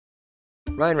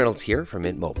Ryan Reynolds here from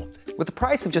Mint Mobile. With the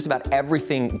price of just about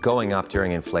everything going up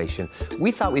during inflation, we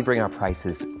thought we'd bring our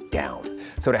prices down.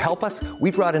 So to help us,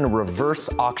 we brought in a reverse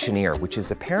auctioneer, which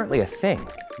is apparently a thing.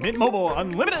 Mint Mobile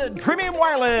Unlimited Premium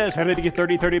Wireless. How to get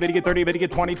 30, 30, bit to get 30, bit to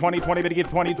get 20, 20, 20, bit to get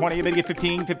 20, 20, bit to get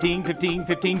 15, 15, 15,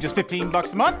 15, just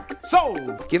 $15 a month?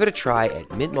 Sold! Give it a try at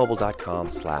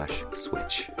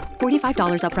mintmobile.com/switch.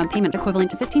 $45 upfront payment equivalent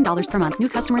to $15 per month. New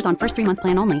customers on first 3-month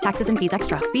plan only. Taxes and fees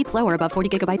extra. Speed slower above 40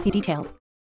 gigabytes. See detail.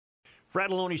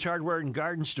 Fratelloni's Hardware and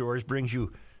Garden Stores brings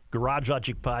you Garage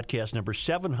Logic Podcast number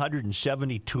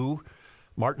 772.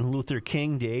 Martin Luther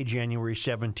King Day, January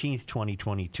 17th,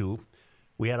 2022.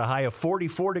 We had a high of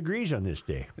 44 degrees on this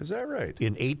day. Is that right?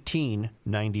 In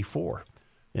 1894.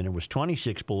 And it was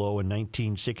 26 below in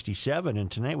 1967. And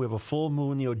tonight we have a full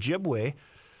moon. The Ojibwe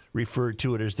referred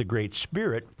to it as the Great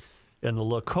Spirit. And the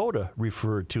Lakota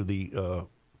referred to the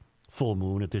full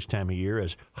moon at this time of year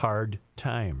as hard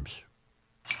times.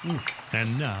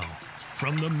 And now,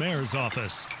 from the mayor's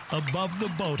office, above the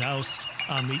boathouse,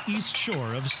 on the east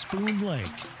shore of Spoon Lake,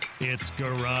 it's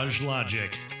Garage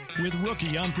Logic, with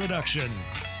Rookie on production,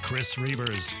 Chris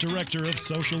Reavers, director of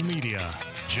social media,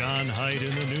 John Hyde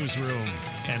in the newsroom,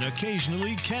 and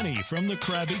occasionally Kenny from the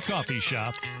Krabby Coffee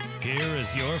Shop. Here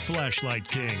is your flashlight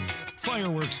king,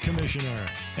 fireworks commissioner,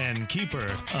 and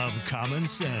keeper of common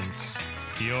sense,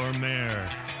 your mayor,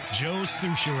 Joe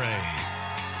Souchere.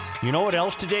 You know what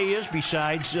else today is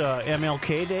besides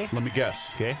MLK Day? Let me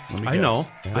guess. Okay. Let me I guess. know.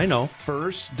 The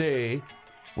first day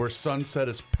where sunset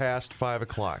is past 5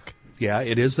 o'clock. Yeah,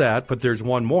 it is that, but there's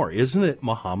one more. Isn't it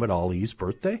Muhammad Ali's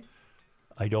birthday?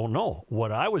 I don't know.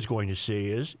 What I was going to say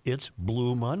is it's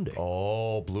Blue Monday.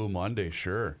 Oh, Blue Monday,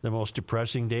 sure. The most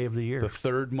depressing day of the year. The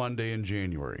third Monday in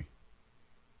January.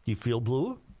 Do you feel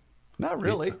blue? Not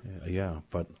really. Yeah,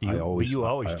 but You always do,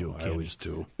 I Kenny. always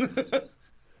do.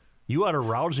 You had a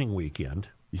rousing weekend.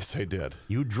 Yes, I did.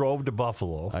 You drove to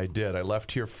Buffalo. I did. I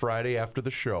left here Friday after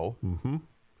the show. Mm-hmm.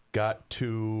 Got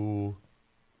to,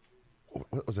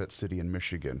 what was that city in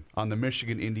Michigan? On the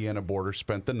Michigan-Indiana border,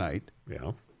 spent the night.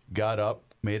 Yeah. Got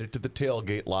up, made it to the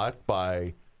tailgate lot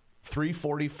by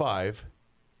 3:45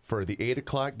 for the 8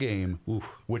 o'clock game,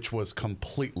 which was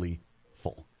completely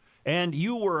full. And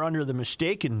you were under the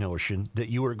mistaken notion that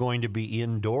you were going to be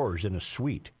indoors in a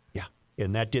suite. Yeah.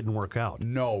 And that didn't work out.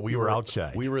 No, we You were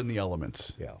outside. We were in the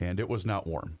elements, Yeah. and it was not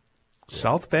warm.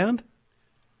 South Bend?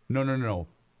 No.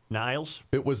 Niles?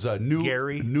 It was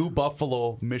New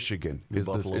Buffalo, Michigan is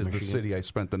Buffalo, the Michigan. city I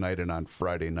spent the night in on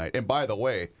Friday night. And by the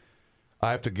way,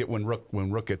 I have to get when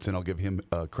Rook gets in, I'll give him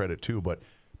credit too. But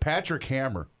Patrick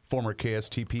Hammer, former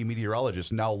KSTP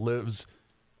meteorologist, now lives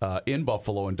in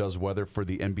Buffalo and does weather for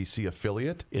the NBC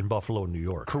affiliate. In Buffalo, New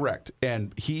York. Correct.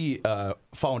 And he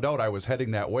found out I was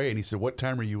heading that way, and he said, "What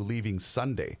time are you leaving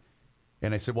Sunday?"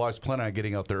 And I said, "Well, I was planning on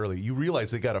getting out there early." You realize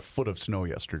they got a foot of snow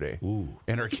yesterday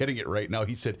and are getting it right now.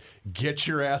 He said, "Get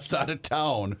your ass out of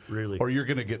town, Really? or you're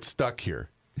going to get stuck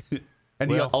here." And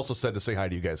he also said to say hi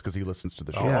to you guys because he listens to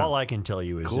the show. All I can tell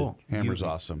you is Cool. that Hammer's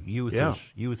awesome.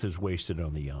 Youth is wasted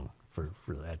on the young for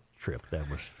that trip. That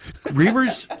was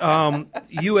Reavers,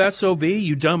 you SOB,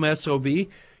 you dumb SOB.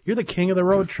 You're the king of the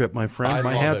road trip, my friend.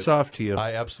 My love hat's it. off to you.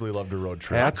 I absolutely love the road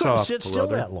trip. Hats couldn't off, sit still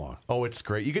brother. that long. Oh, it's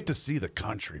great. You get to see the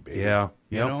country, baby. Yeah.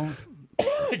 You Yep. know?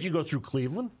 Did you go through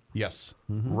Cleveland? Yes.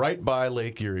 Right by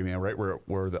Lake Erie, man. Right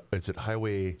where is it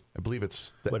highway? I believe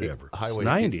it's the Whatever. Highway It's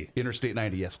 90. Interstate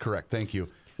 90. Yes, correct. Thank you.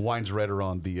 Winds right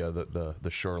around the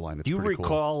shoreline. It's Do you pretty cool.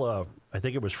 recall, I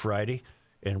think it was Friday,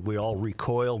 and we all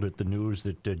recoiled at the news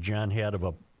that John had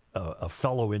of a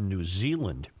fellow in New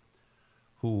Zealand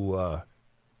who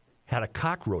had a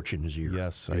cockroach in his ear.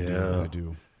 Yes, I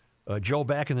do. Joe,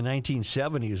 back in the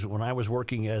 1970s, when I was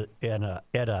working at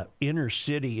a inner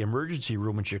city emergency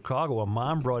room in Chicago, a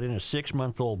mom brought in a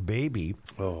 6-month-old baby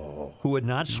who had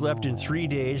not slept in 3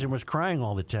 days and was crying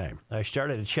all the time. I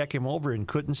started to check him over and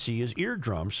couldn't see his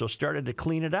eardrum, so started to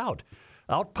clean it out.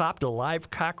 Out popped a live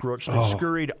cockroach that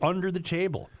scurried under the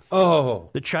table. Oh.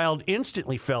 The child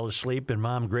instantly fell asleep, and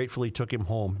Mom gratefully took him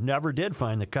home. Never did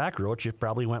find the cockroach. It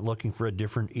probably went looking for a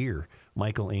different ear.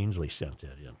 Michael Ainsley sent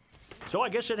that in. So I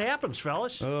guess it happens,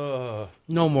 fellas. No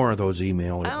more of those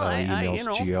emails,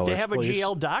 GL. To have a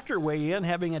GL doctor weigh in,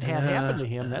 having it happen to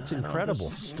him, that's incredible.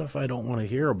 This is stuff I don't want to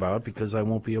hear about because I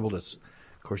won't be able to.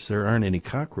 Of course, there aren't any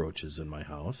cockroaches in my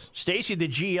house. Stacy, the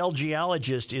GL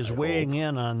geologist, is weighing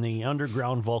in on the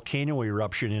underground volcano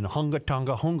eruption in Hunga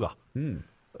Tonga Hunga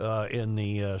in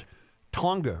the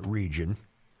Tonga region.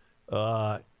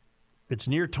 It's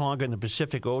near Tonga in the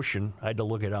Pacific Ocean. I had to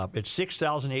look it up. It's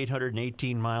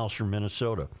 6,818 miles from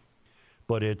Minnesota.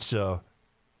 But it's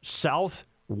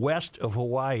southwest of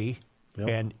Hawaii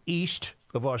and east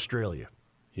of Australia.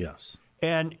 Yes.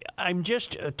 And I'm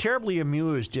just terribly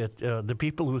amused at the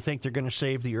people who think they're going to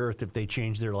save the Earth if they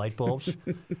change their light bulbs.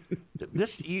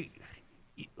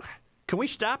 Can we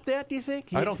stop that, do you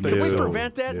think? I don't think Can so. we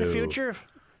prevent that in the No. future?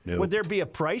 No. Would there be a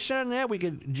price on that?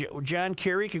 John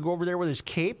Kerry could go over there with his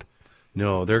cape?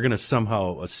 No, they're going to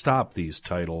somehow stop these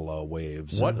tidal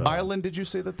waves. What island did you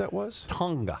say that was?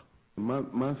 Tonga.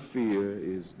 My fear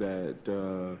is that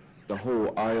the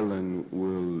whole island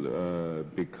will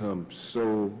become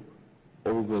so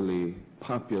overly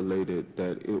populated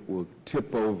that it will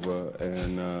tip over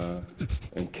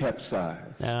and capsize.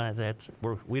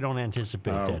 We don't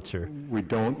anticipate that, sir. We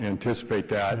don't anticipate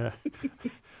that.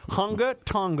 Hunga,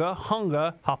 Tonga,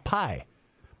 Hunga, Hapai.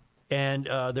 And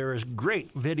there is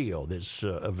great video that's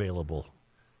available.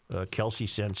 Kelsey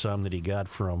sent some that he got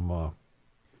from,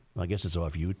 I guess it's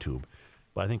off YouTube.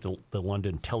 But I think the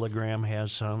London Telegram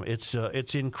has some.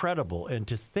 It's incredible. And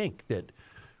to think that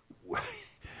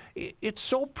it's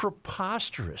so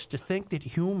preposterous to think that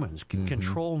humans can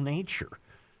control nature.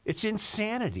 It's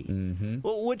insanity,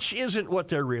 which isn't what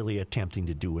they're really attempting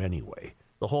to do anyway.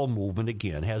 The whole movement,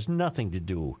 again, has nothing to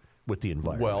do with the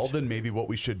environment. Well, then maybe what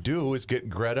we should do is get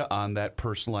Greta on that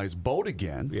personalized boat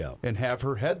again and have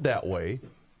her head that way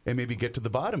and maybe get to the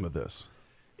bottom of this.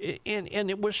 And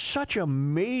it was such a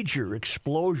major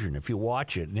explosion if you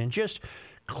watch it. And just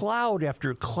cloud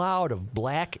after cloud of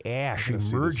black ash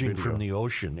emerging from the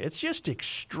ocean. It's just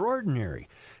extraordinary.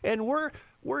 And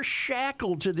we're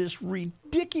shackled to this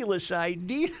ridiculous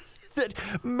idea that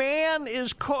man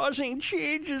is causing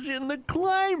changes in the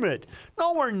climate.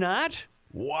 No, we're not.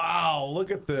 Wow, look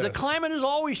at this. The climate has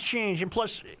always changed. And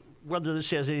plus, whether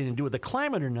this has anything to do with the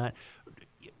climate or not,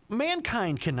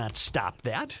 mankind cannot stop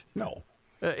that. No.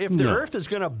 If the Earth is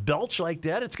going to belch like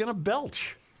that, it's going to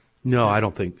belch. No, I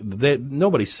don't think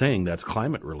nobody's saying that's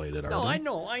climate related. No, I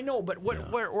know, but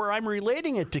where I'm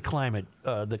relating it to climate,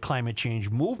 the climate change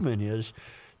movement is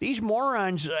these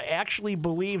morons actually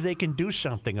believe they can do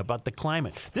something about the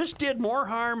climate. This did more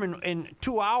harm in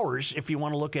 2 hours, if you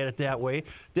want to look at it that way,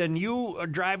 than you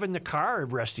driving the car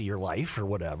the rest of your life or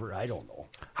whatever. I don't know.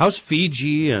 How's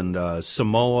Fiji and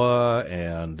Samoa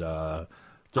and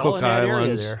Cook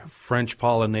Islands, French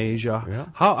Polynesia? Yeah.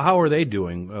 How are they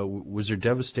doing? Was there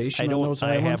devastation on those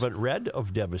islands? I haven't read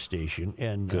of devastation,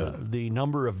 and the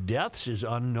number of deaths is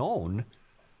unknown.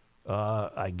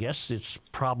 I guess it's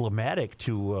problematic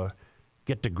to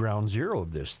get to ground zero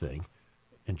of this thing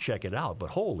and check it out.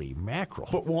 But holy mackerel!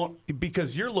 But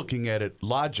because you're looking at it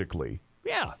logically.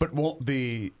 Yeah. But won't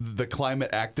the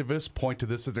climate activists point to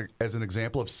this as an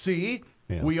example of,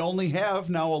 we only have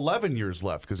now 11 years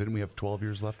left? Because didn't we have 12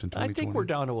 years left in 2020? I think we're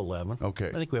down to 11. Okay.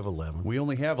 I think we have 11. We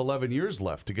only have 11 years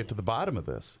left to get to the bottom of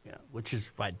this. Yeah, which is,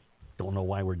 I don't know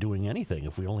why we're doing anything.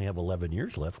 If we only have 11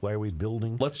 years left, why are we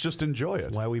building? Let's just enjoy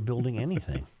it. Why are we building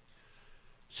anything?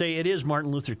 Say it is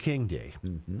Martin Luther King Day.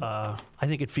 I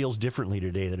think it feels differently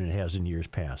today than it has in years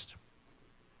past.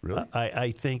 Really?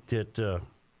 I think that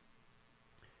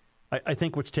I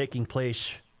think what's taking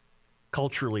place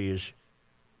culturally is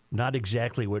not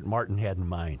exactly what Martin had in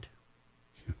mind.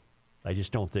 I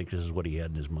just don't think this is what he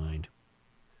had in his mind.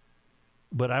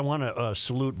 But I want to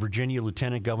salute Virginia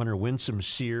Lieutenant Governor Winsome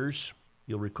Sears.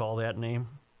 You'll recall that name.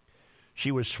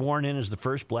 She was sworn in as the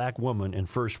first black woman and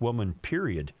first woman,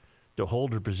 period, to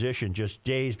hold her position just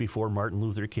days before Martin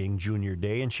Luther King Jr.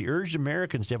 Day, and she urged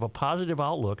Americans to have a positive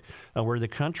outlook on where the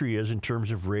country is in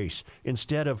terms of race,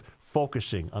 instead of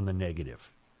focusing on the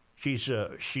negative. She's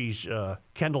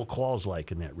Kendall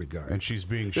Qualls-like in that regard. And she's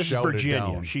being This shouted is Virginia.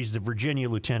 down. She's the Virginia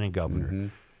Lieutenant Governor.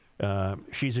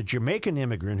 She's a Jamaican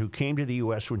immigrant who came to the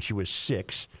U.S. when she was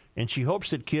 6, and she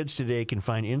hopes that kids today can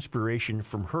find inspiration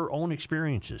from her own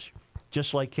experiences,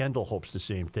 just like Kendall hopes the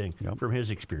same thing from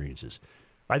his experiences.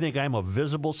 I think I'm a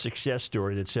visible success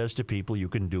story that says to people you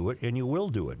can do it and you will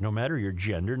do it, no matter your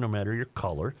gender, no matter your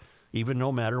color, even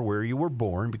no matter where you were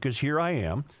born, because here I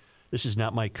am. This is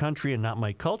not my country and not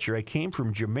my culture. I came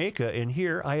from Jamaica, and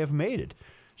here I have made it,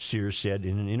 Sears said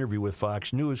in an interview with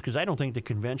Fox News, because I don't think the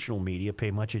conventional media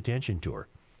pay much attention to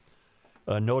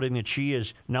her, noting that she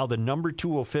is now the number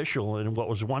 2 official in what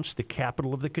was once the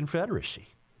capital of the Confederacy.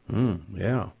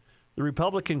 Yeah. The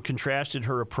Republican contrasted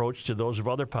her approach to those of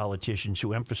other politicians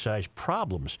who emphasize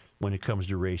problems when it comes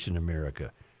to race in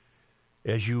America.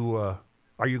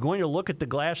 Are you going to look at the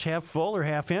glass half full or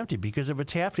half empty? Because if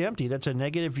it's half empty, that's a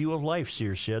negative view of life,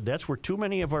 Sears said. That's where too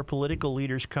many of our political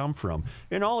leaders come from.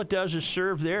 And all it does is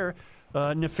serve their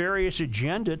nefarious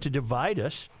agenda to divide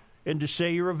us and to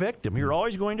say you're a victim. You're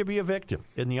always going to be a victim,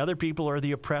 and the other people are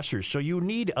the oppressors. So you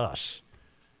need us.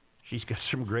 She's got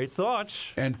some great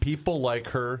thoughts. And people like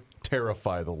her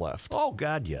terrify the left. Oh,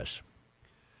 God, yes.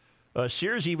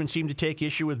 Sears even seemed to take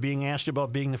issue with being asked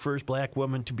about being the first black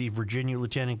woman to be Virginia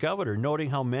lieutenant governor, noting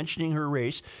how mentioning her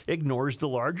race ignores the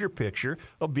larger picture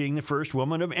of being the first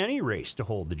woman of any race to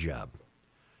hold the job.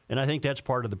 And I think that's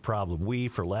part of the problem. We,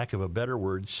 for lack of a better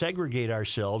word, segregate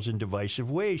ourselves in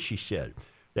divisive ways, she said.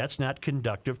 That's not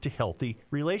conducive to healthy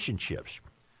relationships.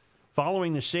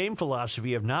 Following the same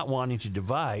philosophy of not wanting to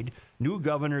divide, new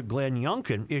Governor Glenn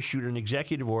Youngkin issued an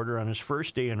executive order on his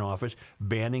first day in office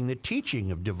banning the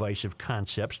teaching of divisive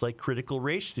concepts like critical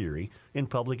race theory in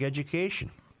public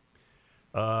education.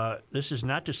 This is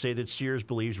not to say that Sears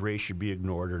believes race should be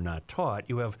ignored or not taught.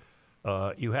 You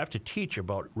have to teach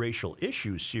about racial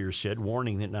issues, Sears said,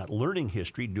 warning that not learning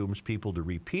history dooms people to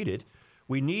repeat it.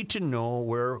 We need to know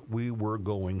where we were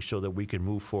going so that we can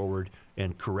move forward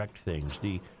and correct things.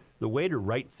 The way to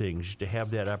right things is to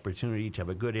have that opportunity to have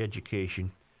a good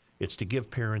education. It's to give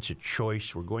parents a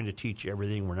choice. We're going to teach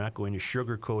everything. We're not going to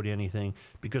sugarcoat anything.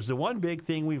 Because the one big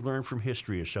thing we've learned from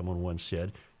history, as someone once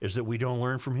said, is that we don't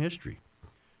learn from history.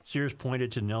 Sears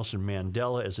pointed to Nelson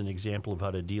Mandela as an example of how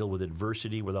to deal with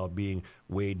adversity without being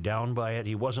weighed down by it.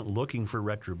 He wasn't looking for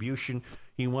retribution.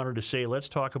 He wanted to say, let's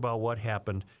talk about what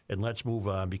happened and let's move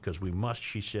on because we must,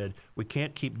 she said. We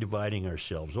can't keep dividing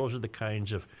ourselves. Those are the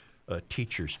kinds of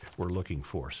teachers we're looking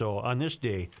for. So on this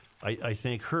day, I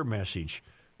think her message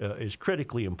is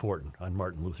critically important on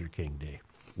Martin Luther King Day.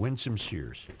 Winsome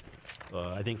Sears.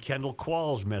 I think Kendall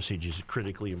Quall's message is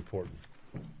critically important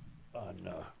on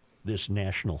this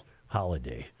national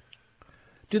holiday.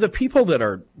 Do the people that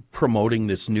are promoting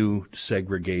this new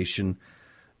segregation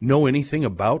know anything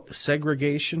about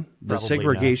segregation? The Probably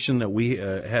segregation that we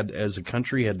had as a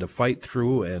country had to fight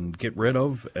through and get rid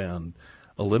of and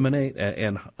eliminate,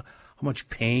 and how much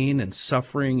pain and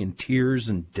suffering and tears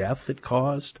and death it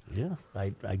caused? Yeah,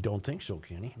 I don't think so,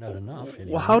 Kenny. Not enough.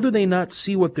 Anyway. Well, how do they not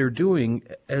see what they're doing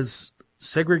as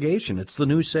segregation? It's the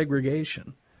new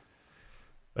segregation.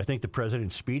 I think the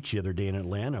president's speech the other day in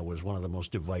Atlanta was one of the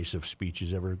most divisive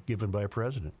speeches ever given by a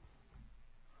president,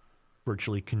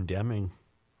 virtually condemning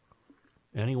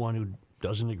anyone who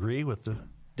doesn't agree with the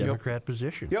Democrat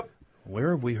position. Yep. Where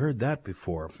have we heard that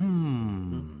before?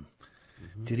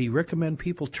 Did he recommend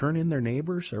people turn in their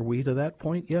neighbors? Are we to that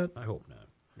point yet? I hope not.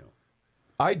 No.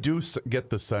 I do get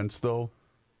the sense, though,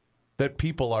 that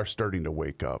people are starting to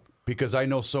wake up. Because I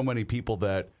know so many people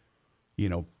that,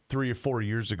 3 or 4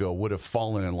 years ago would have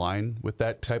fallen in line with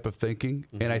that type of thinking.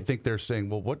 Mm-hmm. And I think they're saying,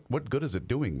 well, what good is it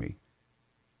doing me?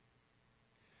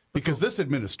 Because this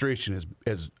administration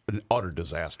is an utter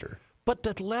disaster. But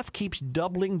the left keeps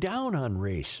doubling down on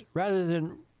race. Rather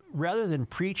than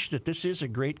preach that this is a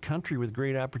great country with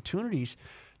great opportunities,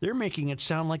 they're making it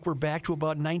sound like we're back to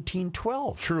about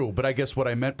 1912. True, but I guess what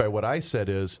I meant by what I said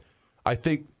is I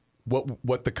think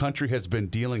what the country has been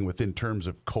dealing with in terms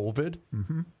of COVID,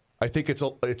 I think it's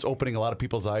opening a lot of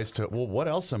people's eyes to, well, what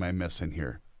else am I missing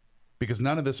here? Because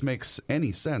none of this makes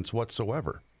any sense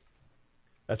whatsoever.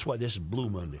 That's why this is Blue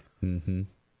Monday. Mm-hmm.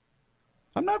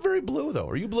 I'm not very blue, though.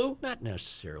 Are you blue? Not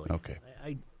necessarily. Okay.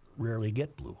 I rarely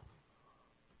get blue.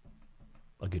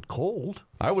 I'll get cold.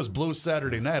 I was blue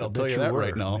Saturday night, I'll tell you that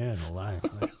right now. Man alive.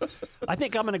 I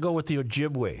think I'm going to go with the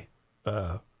Ojibwe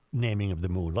naming of the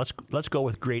moon. Let's go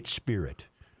with Great Spirit.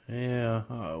 Yeah.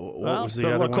 What was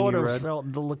the other one you read? Well,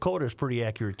 the Lakota's pretty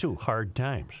accurate, too. Hard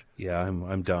times. Yeah,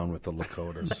 I'm down with the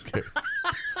Lakotas. Okay.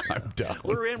 I'm down.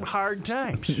 We're in hard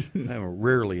times.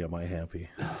 Rarely am I happy.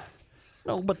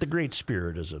 No, but the Great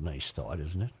Spirit is a nice thought,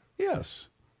 isn't it? Yes.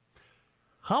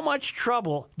 How much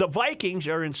trouble? The Vikings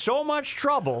are in so much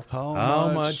trouble.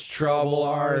 How much trouble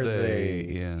are they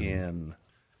in?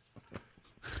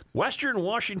 Western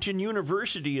Washington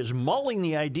University is mulling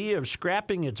the idea of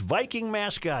scrapping its Viking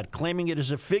mascot, claiming it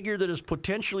is a figure that is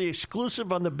potentially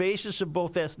exclusive on the basis of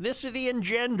both ethnicity and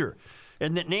gender,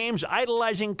 and that names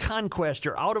idolizing conquest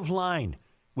are out of line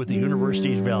with the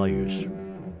university's values.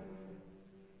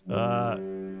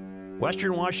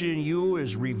 Western Washington U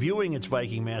is reviewing its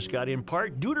Viking mascot in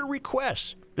part due to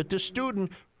requests that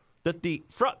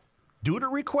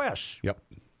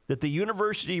the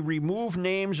university remove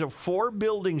names of 4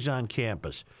 buildings on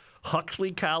campus: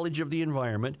 Huxley College of the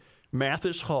Environment,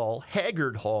 Mathis Hall,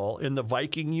 Haggard Hall, and the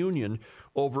Viking Union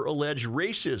over alleged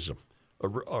racism,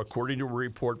 according to a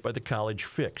report by the College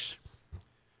Fix.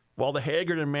 While the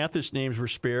Haggard and Mathis names were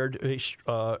spared,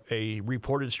 a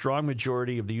reported strong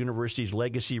majority of the university's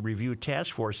Legacy Review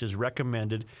Task Force has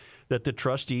recommended that the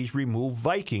trustees remove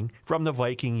Viking from the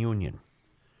Viking Union.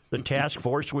 The task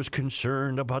force was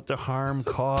concerned about the harm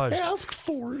caused Task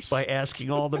force. by asking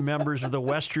all the members of the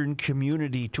Western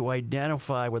community to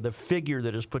identify with a figure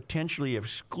that is potentially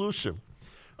exclusive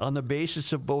on the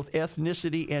basis of both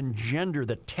ethnicity and gender,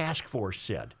 the task force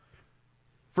said.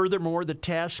 Furthermore, the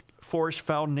task force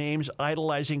found names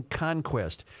idolizing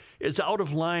conquest is out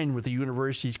of line with the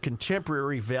university's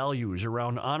contemporary values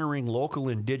around honoring local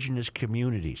indigenous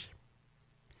communities.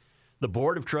 The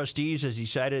Board of Trustees has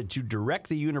decided to direct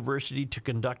the university to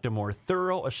conduct a more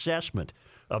thorough assessment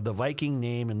of the Viking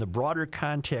name in the broader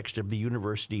context of the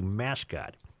university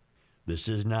mascot. This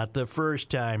is not the first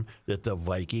time that the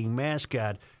Viking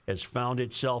mascot has found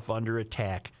itself under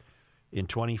attack. In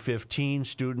 2015,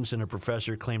 students and a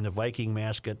professor claimed the Viking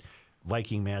mascot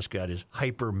is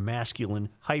hyper-masculine,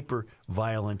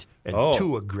 hyper-violent, and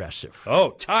too aggressive. Oh,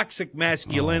 toxic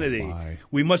masculinity. Oh,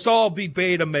 we must all be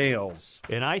beta males.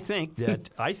 And I think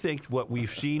what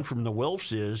we've seen from the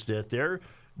Wilfs is that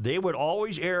they would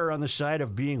always err on the side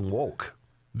of being woke.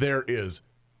 There is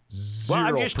 0%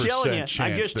 I'm just telling you,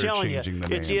 changing the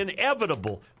name. it's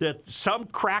inevitable that some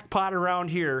crackpot around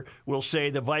here will say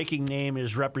the Viking name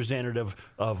is representative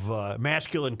of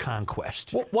masculine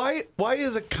conquest. Well, why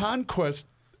is a conquest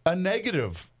a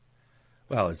negative?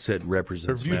 Well, it said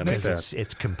represents manifest.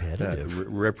 It's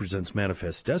competitive. Represents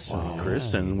manifest destiny,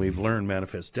 Chris, and we've learned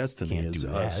manifest destiny is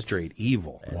straight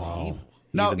evil. That's evil.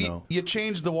 Now, you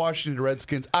changed the Washington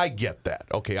Redskins. I get that.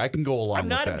 Okay, I can go along with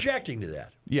that. I'm not objecting to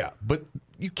that. Yeah, but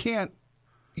you can't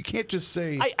just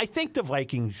say... I think the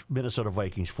Minnesota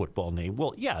Vikings football name,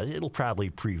 well, yeah, it'll probably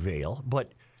prevail,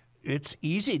 but it's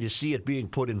easy to see it being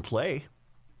put in play.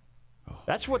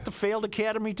 That's what the failed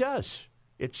academy does.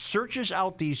 It searches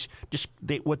out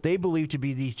what they believe to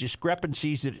be these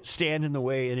discrepancies that stand in the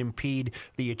way and impede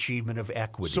the achievement of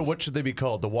equity. So what should they be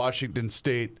called? The Washington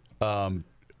State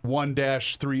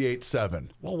 1-387.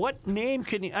 Well, what name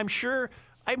can you... I'm sure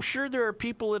there are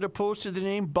people that oppose to the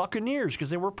name Buccaneers because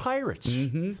they were pirates.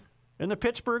 Mm-hmm. And the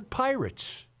Pittsburgh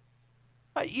Pirates.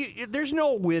 There's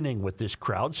no winning with this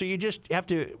crowd, so you just have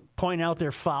to point out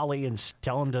their folly and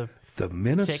tell them to take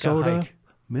a hike.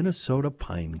 Minnesota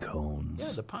pine cones.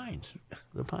 Yeah, the pines.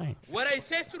 The pine. What I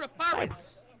says to the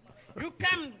pirates, you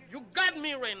got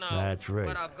me right now. That's right.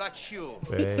 But I got you.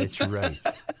 That's right.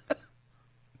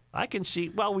 I can see.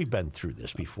 Well, we've been through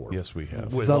this before. Yes, we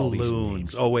have. With the all these Loons.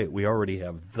 names. Oh wait, we already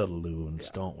have the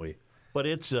Loons, don't we? But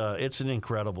it's an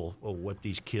incredible what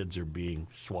these kids are being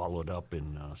swallowed up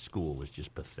in school is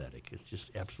just pathetic. It's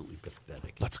just absolutely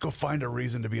pathetic. Let's go find a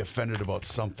reason to be offended about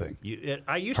something.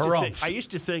 I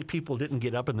used to think people didn't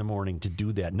get up in the morning to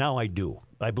do that. Now I do.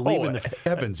 I believe in the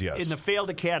heavens, yes. In the failed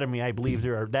academy, I believe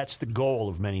that's the goal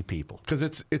of many people. Because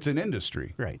it's an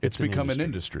industry. Right. It's become an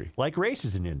industry. Like race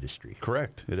is an industry.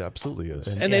 Correct. It absolutely is.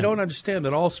 And they don't understand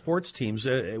that all sports teams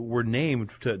were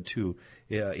named to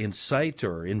incite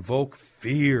or invoke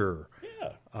fear.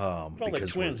 Yeah. Well, the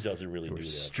Twins doesn't really do that. We're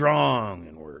strong,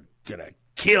 and we're going to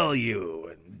kill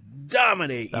you and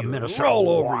dominate you. The Minnesota roll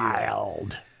over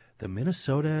Wild. You. The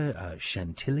Minnesota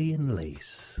Chantilly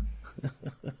Lace.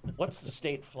 What's the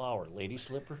state flower? Lady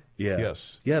slipper? Yeah.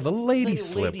 Yes. Yeah, the lady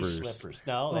slippers. slippers.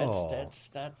 No, that's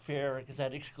not fair because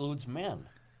that excludes men.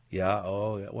 Yeah.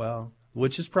 Oh, well,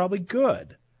 which is probably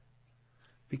good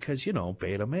because,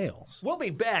 beta males. We'll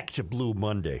be back to Blue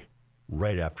Monday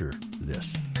right after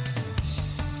this.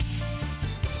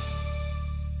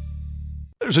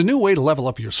 There's a new way to level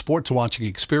up your sports watching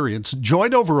experience.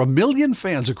 Join over 1 million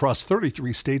fans across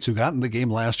 33 states who got in the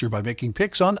game last year by making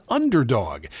picks on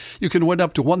Underdog. You can win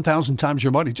up to 1,000 times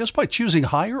your money just by choosing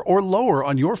higher or lower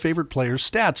on your favorite players'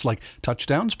 stats like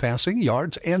touchdowns, passing,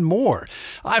 yards, and more.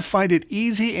 I find it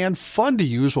easy and fun to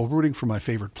use while rooting for my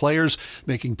favorite players.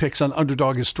 Making picks on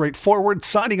Underdog is straightforward.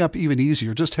 Signing up even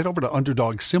easier. Just head over to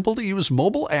Underdog's simple-to-use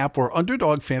mobile app or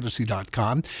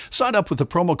UnderdogFantasy.com. Sign up with the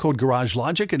promo code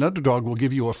GarageLogic, and Underdog will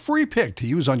give you a free pick to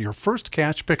use on your first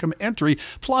cash pick'em entry,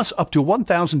 plus up to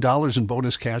 $1,000 in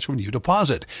bonus cash when you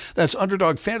deposit. That's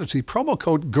Underdog Fantasy, promo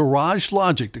code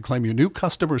GarageLogic to claim your new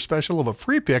customer special of a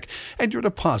free pick and your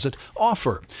deposit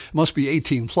offer. Must be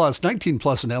 18 plus, 19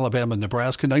 plus in Alabama and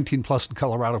Nebraska, 19 plus in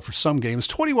Colorado for some games,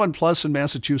 21 plus in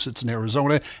Massachusetts and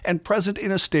Arizona, and present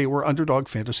in a state where Underdog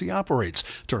Fantasy operates.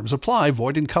 Terms apply.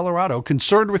 Void in Colorado.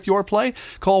 Concerned with your play?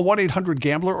 Call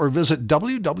 1-800-GAMBLER or visit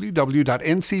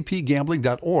www.ncpgambling.com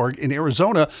MLK.org. In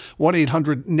Arizona,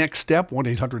 1-800-NEXT-STEP,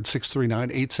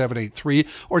 1-800-639-8783,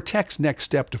 or text NEXT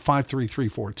STEP to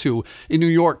 53342. In New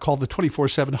York, call the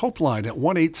 24/7 Hope line at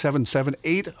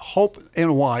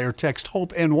 1-877-8-HOPE-NY or text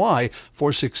HOPE-NY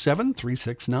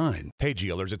 467-369. Hey,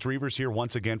 GLers, it's Reavers here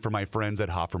once again for my friends at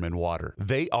Hofferman Water.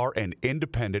 They are an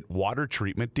independent water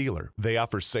treatment dealer. They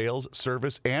offer sales,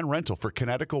 service, and rental for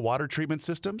Connecticut water treatment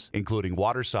systems, including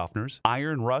water softeners,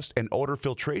 iron, rust, and odor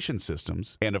filtration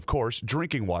systems, and of course,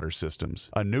 drinking water systems.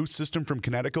 A new system from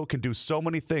Connecticut can do so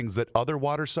many things that other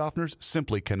water softeners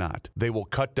simply cannot. They will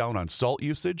cut down on salt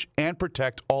usage and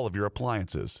protect all of your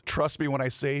appliances. Trust me when I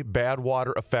say bad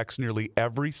water affects nearly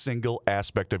every single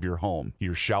aspect of your home.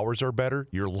 Your showers are better,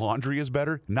 your laundry is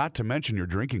better, not to mention your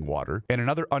drinking water. And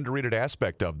another underrated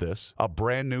aspect of this, a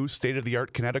brand new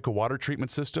state-of-the-art Connecticut water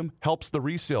treatment system helps the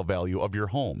resale value of your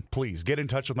home. Please get in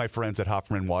touch with my friends at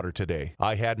Hofferman Water today.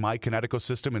 I had my Connecticut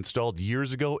system installed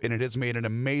years ago, and it has made an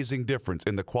amazing difference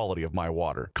in the quality of my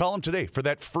water. Call them today for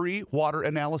that free water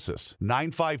analysis,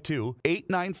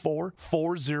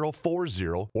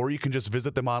 952-894-4040, or you can just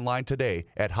visit them online today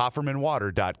at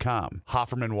HoffermanWater.com.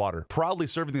 Hofferman Water, proudly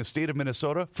serving the state of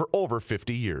Minnesota for over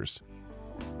 50 years.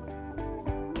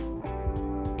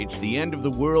 It's the end of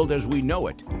the world as we know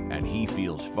it, and he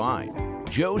feels fine.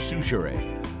 Joe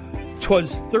Souchere.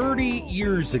 'Twas 30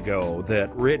 years ago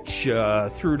that Rich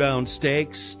threw down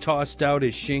stakes, tossed out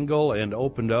his shingle, and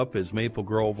opened up his Maple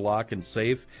Grove Lock and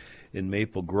Safe. In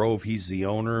Maple Grove, he's the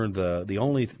owner. The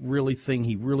only really thing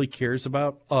he really cares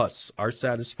about, us, our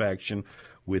satisfaction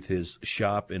with his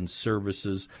shop and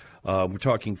services. We're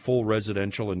talking full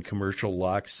residential and commercial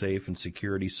lock, safe, and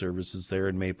security services there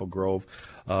in Maple Grove.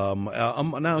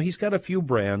 Now, he's got a few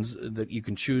brands that you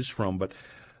can choose from, but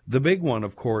the big one,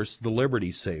 of course, the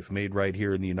Liberty Safe, made right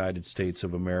here in the United States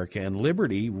of America. And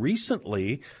Liberty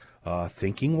recently,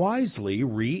 thinking wisely,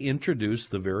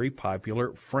 reintroduced the very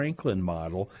popular Franklin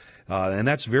model, and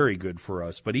that's very good for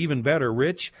us. But even better,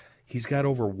 Rich, he's got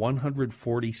over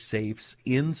 140 safes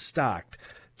in stock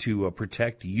to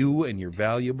protect you and your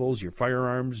valuables, your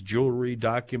firearms, jewelry,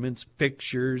 documents,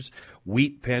 pictures,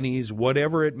 wheat pennies,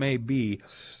 whatever it may be.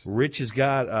 Rich has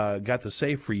got the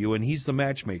safe for you, and he's the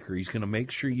matchmaker. He's going to make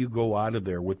sure you go out of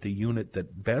there with the unit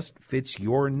that best fits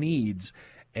your needs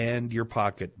and your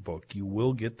pocketbook. You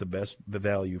will get the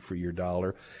value for your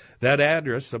dollar. That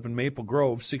address up in Maple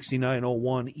Grove,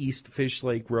 6901 East Fish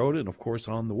Lake Road, and of course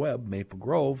on the web,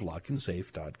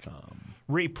 maplegrovelockandsafe.com.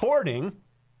 Reporting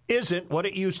isn't what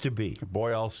it used to be.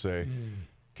 Boy, I'll say.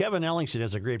 Kevin Ellingson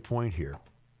has a great point here.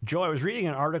 Joe, I was reading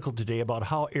an article today about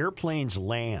how airplanes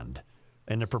land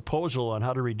and the proposal on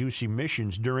how to reduce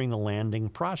emissions during the landing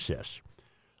process.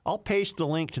 I'll paste the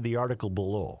link to the article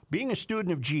below. Being a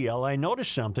student of GL, I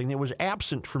noticed something that was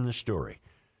absent from the story.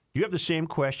 You have the same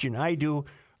question I do.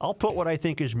 I'll put what I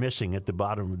think is missing at the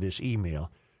bottom of this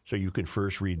email so you can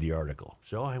first read the article.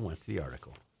 So I went to the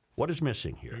article. What is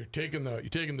missing here? You're taking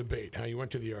the bait. How you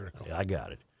went to the article? I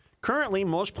got it. Currently,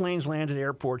 most planes land at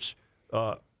airports.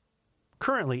 Most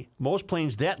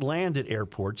planes that land at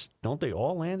airports, don't they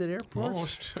all land at airports?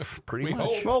 Most. Pretty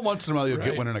much. Well, once in a while you'll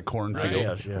get one in a cornfield. Right.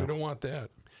 Yes, yeah. We don't want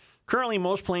that. Currently,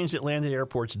 most planes that land at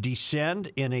airports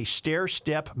descend in a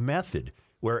stair-step method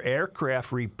where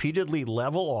aircraft repeatedly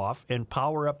level off and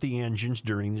power up the engines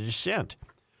during the descent.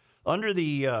 Under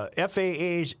the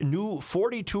FAA's new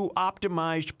 42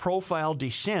 optimized profile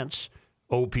descents,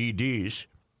 OPDs,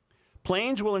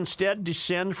 planes will instead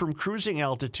descend from cruising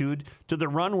altitude to the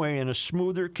runway in a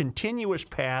smoother, continuous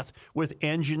path with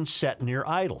engines set near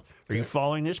idle. Are you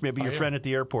following this? Maybe your friend at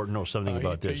the airport knows something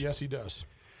about this. Yes, he does.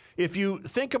 If you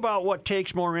think about what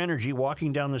takes more energy,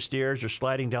 walking down the stairs or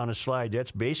sliding down a slide,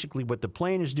 that's basically what the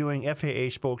plane is doing, FAA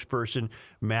spokesperson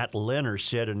Matt Lenner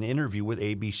said in an interview with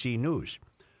ABC News.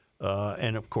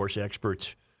 And, of course,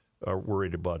 experts are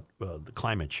worried about the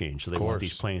climate change, so they want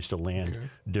these planes to land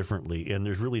differently. And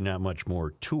there's really not much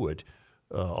more to it,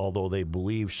 although they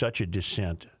believe such a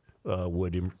descent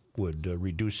would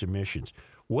reduce emissions.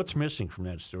 What's missing from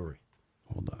that story?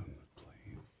 Hold on.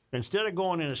 Instead of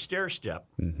going in a stair step,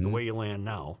 the way you land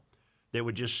now, they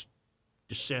would just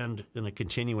descend in a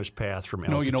continuous path from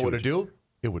altitude. No, you know what it'd do?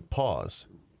 It would pause.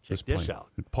 Check this out.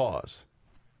 It'd pause.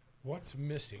 What's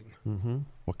missing? Mm-hmm.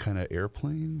 What kind of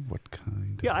airplane? What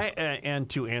kind? Yeah, and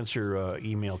to answer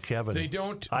email Kevin,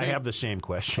 I have the same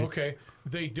question. Okay,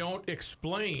 they don't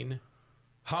explain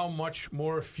how much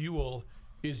more fuel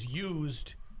is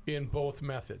used in both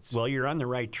methods. Well, you're on the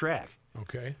right track.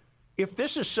 Okay. If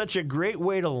this is such a great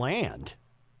way to land,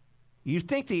 you'd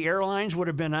think the airlines would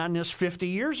have been on this 50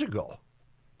 years ago.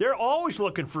 They're always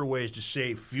looking for ways to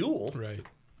save fuel. Right.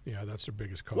 Yeah, that's their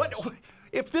biggest cause. What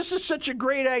if this is such a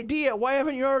great idea? Why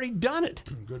haven't you already done it?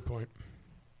 Good point.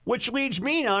 Which leads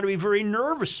me now to be very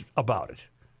nervous about it.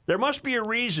 There must be a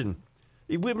reason.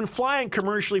 We've been flying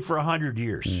commercially for 100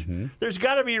 years. Mm-hmm. There's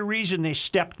got to be a reason they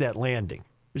stepped that landing.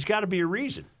 There's got to be a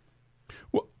reason.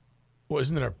 Well,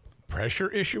 isn't there a pressure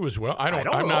issue as well? I'm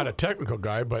know. not a technical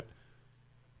guy, but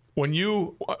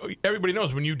everybody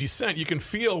knows when you descend, you can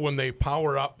feel when they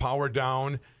power up, power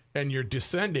down, and you're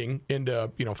descending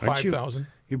into 5,000.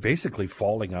 You're basically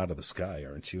falling out of the sky,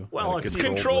 aren't you? Well, It's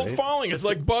controlled falling. It's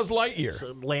like Buzz Lightyear.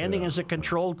 So landing is a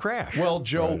controlled crash. Well,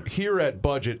 Joe, here at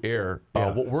Budget Air,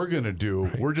 what we're going to do,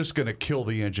 we're just going to kill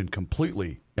the engine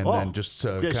completely and then just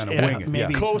kind of wing it.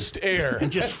 Maybe Coast air.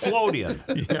 And just float in.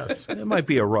 Yes. It might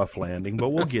be a rough landing,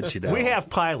 but we'll get you down. We have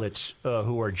pilots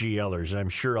who are GLers, and I'm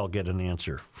sure I'll get an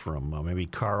answer from maybe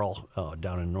Carl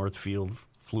down in Northfield,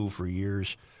 flew for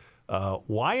years.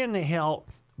 Why in the hell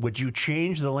would you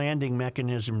change the landing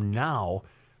mechanism now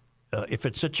if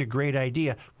it's such a great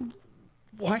idea?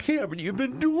 Why haven't you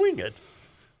been doing it?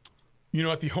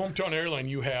 At the hometown airline,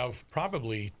 you have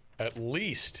probably at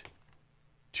least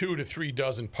 2 to 3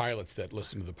 dozen pilots that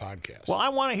listen to the podcast. Well, I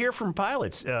want to hear from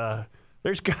pilots.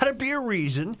 There's got to be a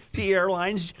reason the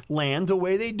airlines land the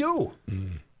way they do.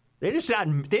 They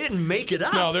didn't make it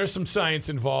up. No, there's some science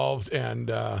involved, and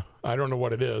I don't know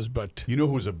what it is, but You know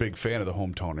who's a big fan of the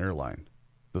hometown airline?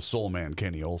 The soul man,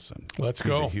 Kenny Olson. Let's He's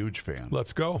go. a huge fan.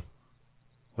 Let's go.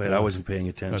 Wait, I wasn't paying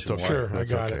attention. That's okay. Sure,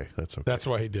 That's I got okay. it. That's okay. That's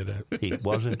why he did it. He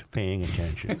wasn't paying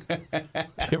attention. Do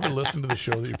you ever listen to the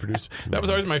show that you produce? That was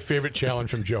always my favorite challenge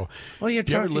from Joe. Well, Do you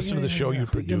ever listen to the show you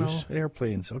produce?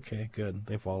 Airplanes. Okay, good.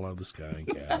 They fall out of the sky and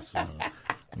gas.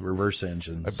 Reverse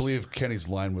engines. I believe Kenny's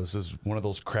line was, one of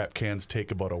those crap cans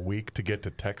take about a week to get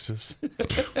to Texas?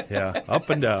 Yeah, up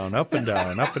and down, up and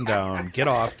down, up and down. Get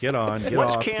off, get on, get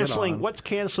off, get on. What's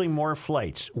canceling more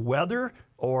flights, weather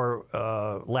or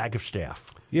lack of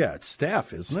staff? Yeah, it's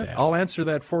staff, isn't it? I'll answer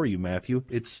that for you, Matthew.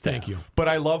 It's staff. Thank you. But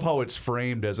I love how it's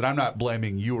framed as, and I'm not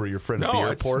blaming you or your friend at the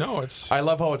airport. I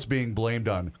love how it's being blamed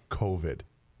on COVID.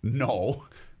 No.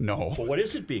 But what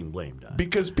is it being blamed on?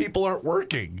 Because people aren't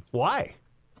working. Why?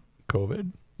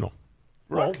 COVID? No.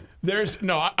 Well,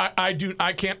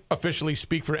 I can't officially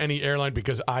speak for any airline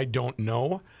because I don't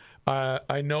know.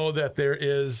 I know that there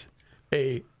is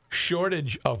a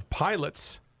shortage of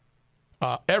pilots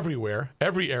everywhere.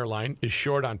 Every airline is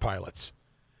short on pilots.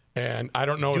 And I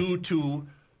don't know due to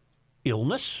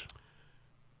illness?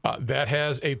 That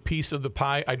has a piece of the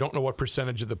pie. I don't know what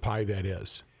percentage of the pie that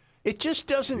is. It just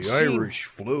doesn't seem... The Irish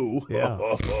flu.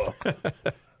 Yeah.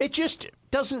 It just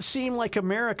doesn't seem like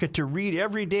America to read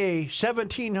every day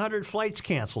 1,700 flights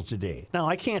canceled today. Now,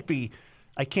 I can't be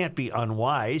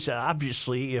unwise.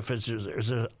 Obviously, if there's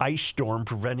an ice storm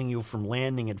preventing you from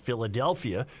landing at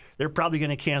Philadelphia, they're probably going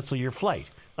to cancel your flight.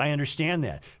 I understand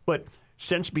that. But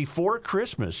since before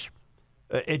Christmas,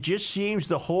 it just seems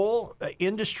the whole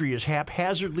industry is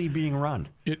haphazardly being run.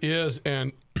 It is,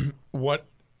 and what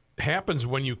happens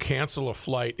when you cancel a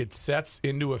flight, it sets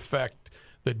into effect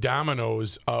the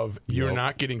dominoes of you're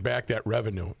not getting back that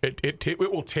revenue. It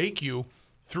will take you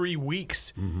 3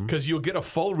 weeks because you'll get a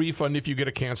full refund if you get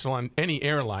a cancel on any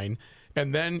airline,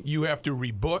 and then you have to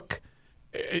rebook.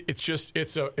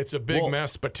 It's a big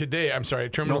mess. But today, I'm sorry,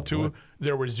 at Terminal 2,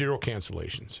 there were 0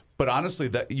 cancellations. But honestly,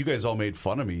 that you guys all made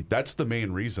fun of me. That's the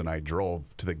main reason I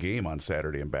drove to the game on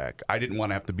Saturday and back. I didn't want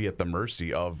to have to be at the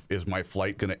mercy of, is my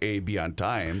flight going to be on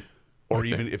time, or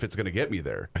even if it's going to get me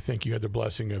there. I think you had the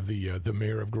blessing of the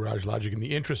mayor of Garage Logic. In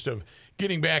the interest of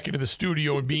getting back into the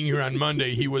studio and being here on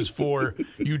Monday, he was for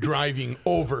you driving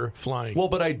over flying. Well,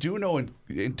 but I do know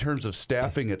in terms of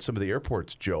staffing at some of the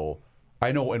airports, Joe,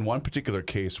 I know in one particular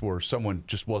case where someone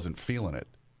just wasn't feeling it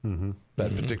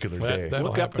that particular day.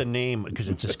 Look up the name because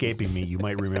it's escaping me. You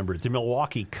might remember it. The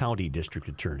Milwaukee County District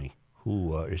Attorney,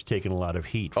 who is taking a lot of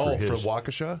heat for his... for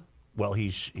Waukesha? Well,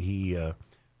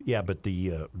 yeah, but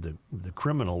the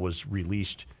criminal was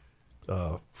released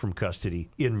from custody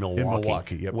in Milwaukee. In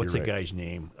Milwaukee, yep. What's the guy's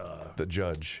name? The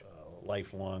judge.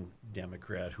 Lifelong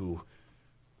Democrat who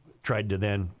tried to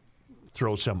then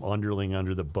throw some underling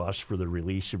under the bus for the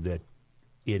release of that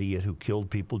idiot who killed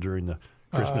people during the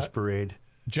Christmas parade.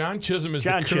 John Chisholm is the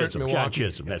current Milwaukee. John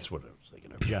Chisholm, that's what I was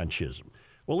thinking of. John Chisholm.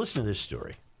 Well, listen to this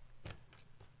story.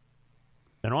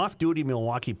 An off-duty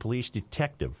Milwaukee police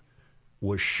detective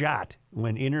was shot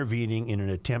when intervening in an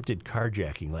attempted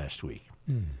carjacking last week.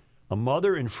 A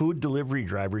mother and food delivery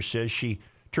driver says she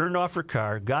turned off her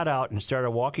car, got out, and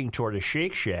started walking toward a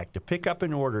Shake Shack to pick up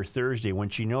an order Thursday when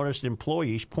she noticed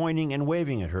employees pointing and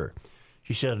waving at her.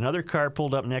 She said another car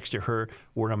pulled up next to her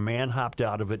where a man hopped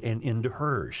out of it and into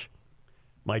hers.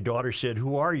 My daughter said,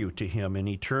 "Who are you?" to him, and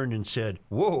he turned and said,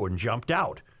 "Whoa," and jumped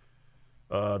out.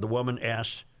 The woman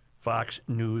asked Fox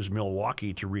News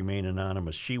Milwaukee to remain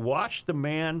anonymous. She watched the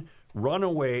man run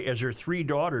away as her 3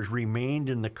 daughters remained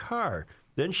in the car.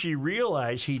 Then she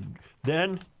realized she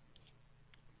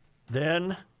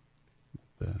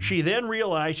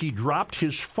realized he dropped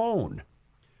his phone.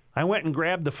 I went and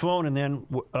grabbed the phone and then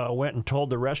went and told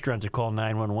the restaurant to call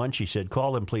 911. She said,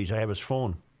 "Call them, please. I have his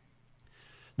phone."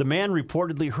 The man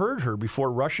reportedly heard her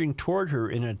before rushing toward her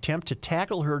in an attempt to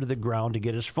tackle her to the ground to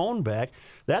get his phone back.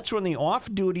 That's when the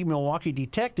off-duty Milwaukee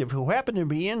detective, who happened to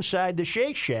be inside the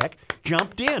Shake Shack,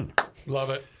 jumped in. Love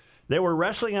it. They were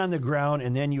wrestling on the ground,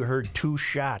 and then you heard 2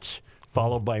 shots,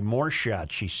 followed by more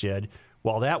shots, she said.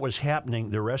 While that was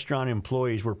happening, the restaurant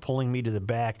employees were pulling me to the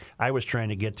back. I was trying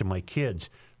to get to my kids.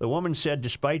 The woman said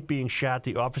despite being shot,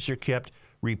 the officer kept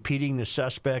repeating the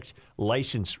suspect's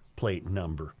license plate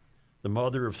number. The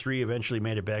mother of 3 eventually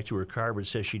made it back to her car, but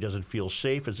says she doesn't feel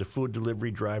safe as a food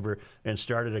delivery driver and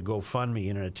started a GoFundMe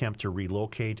in an attempt to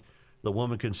relocate. The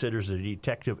woman considers the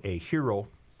detective a hero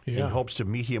and hopes to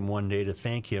meet him one day to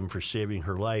thank him for saving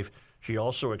her life. She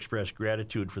also expressed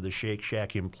gratitude for the Shake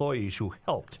Shack employees who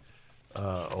helped.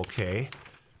 The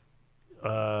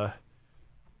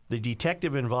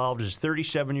detective involved is a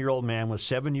 37-year-old man with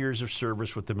 7 years of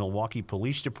service with the Milwaukee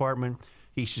Police Department.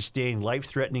 He sustained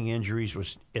life-threatening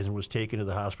injuries and was taken to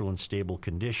the hospital in stable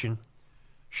condition.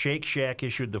 Shake Shack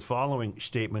issued the following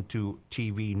statement to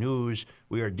TV News.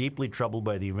 "We are deeply troubled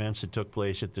by the events that took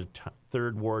place at the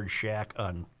 3rd Ward Shack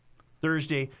on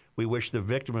Thursday. We wish the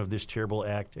victim of this terrible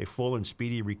act a full and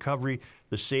speedy recovery.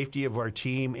 The safety of our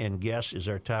team and guests is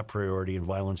our top priority, and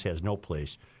violence has no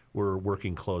place. We're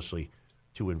working closely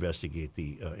to investigate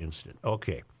the incident."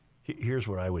 Okay, here's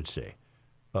what I would say.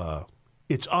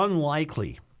 It's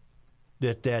unlikely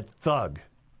that thug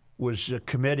was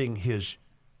committing his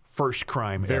first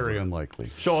crime Very ever. unlikely.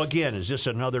 So again, is this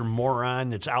another moron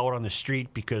that's out on the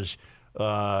street because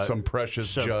some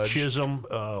precious judge Chisholm,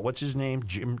 what's his name?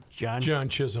 John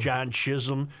Chisholm. John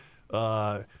Chisholm.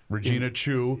 Regina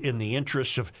Chu, in the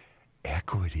interest of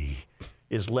equity,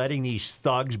 is letting these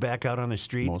thugs back out on the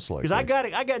street. Most likely.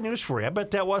 Because I got news for you. I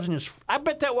bet that wasn't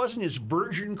his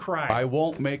virgin crime. I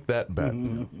won't make that bet.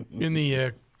 In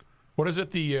the what is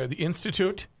it? The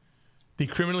Institute, the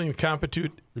criminally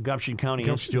incompetent. The Gumption County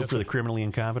Institute for the Criminally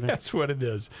Incompetent. That's what it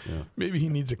is. Yeah. Maybe he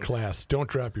needs a class. Don't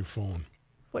drop your phone.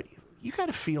 But you got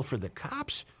to feel for the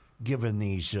cops, given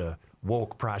these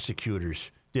woke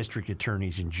prosecutors, district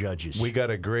attorneys, and judges. We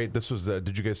got a great. This was.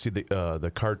 Did you guys see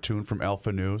the cartoon from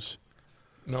Alpha News?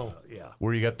 No. Yeah.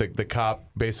 Where you got the cop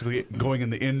basically going in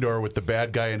the indoor with the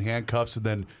bad guy in handcuffs, and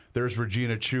then there's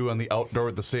Regina Chu on the outdoor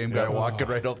with the same guy walking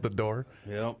right out the door.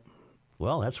 Yep.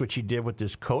 Well, that's what she did with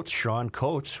this Coates, Sean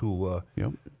Coates, who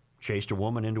chased a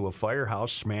woman into a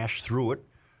firehouse, smashed through it.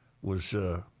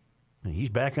 He's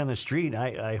back on the street.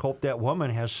 I hope that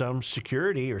woman has some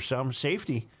security or some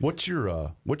safety. What's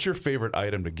your favorite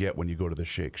item to get when you go to the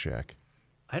Shake Shack?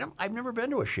 I've never been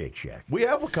to a Shake Shack. We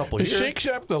have a couple here. Is here. Shake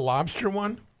Shack the lobster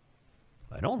one?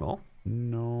 I don't know.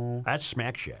 No. That's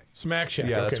Smack Shack. Smack Shack.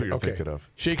 Yeah, okay, that's what you're thinking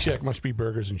of. Shake Shack must be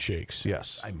burgers and shakes.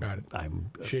 Yes. Got it.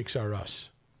 Shakes are us.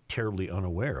 Terribly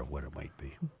unaware of what it might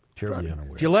be. Terribly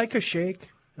unaware. Do you like a shake?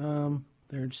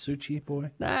 There, Suchi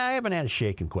boy. Nah, I haven't had a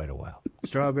shake in quite a while.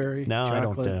 Strawberry. No,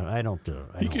 chocolate. I don't.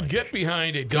 You could get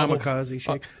behind a double kamikaze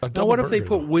shake. A now, double what if they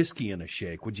burger, put whiskey in a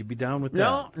shake? Would you be down with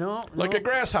that? No. Like a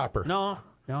grasshopper. No.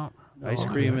 Ice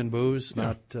cream and booze,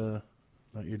 not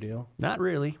your deal. Not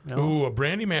really. No. Ooh, a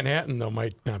brandy Manhattan though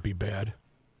might not be bad.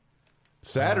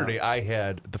 Saturday, I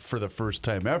had for the first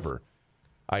time ever,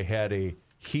 I had a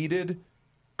heated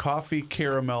coffee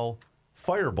caramel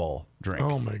Fireball drink.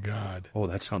 Oh my God! Oh,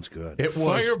 that sounds good. It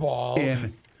was Fireball.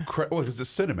 What is it?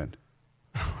 Cinnamon.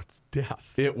 Oh, it's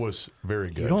death. It was very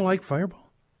good. You don't like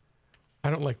Fireball? I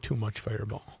don't like too much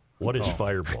Fireball. What is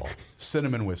Fireball?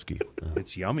 Cinnamon whiskey.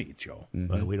 It's yummy, Joe.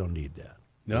 Mm-hmm. We don't need that.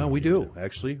 No, we do,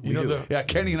 actually. We do. Yeah,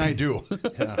 Kenny and I do.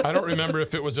 I don't remember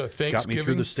if it was a Thanksgiving. Got me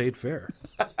through the state fair.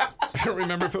 I don't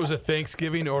remember if it was a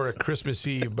Thanksgiving or a Christmas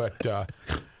Eve, but the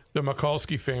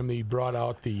Mikulski family brought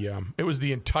out it was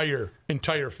the entire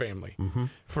family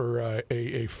for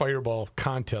a Fireball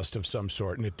contest of some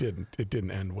sort, and it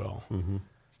didn't end well. Mm-hmm.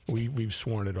 We've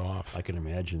sworn it off. I can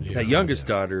imagine. That youngest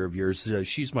daughter of yours,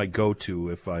 she's my go-to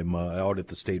if I'm out at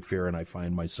the state fair and I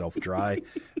find myself dry.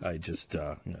 I just,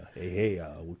 hey,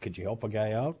 could you help a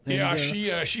guy out?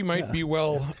 Yeah, she might be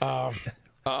well.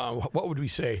 What would we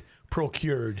say?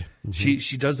 procured.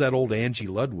 She does that old Angie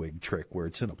Ludwig trick where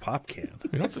it's in a pop can.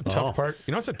 You know what's the tough part?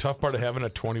 You know what's the tough part of having a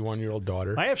 21-year-old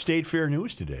daughter? I have State Fair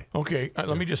news today. Okay,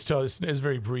 let me just tell this. It's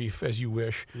very brief, as you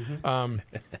wish.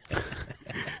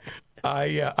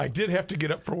 I did have to get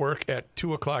up for work at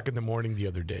 2:00 in the morning the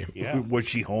other day. Yeah. Was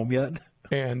she home yet?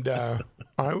 And I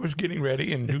was getting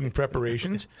ready and doing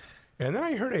preparations, and then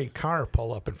I heard a car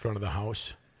pull up in front of the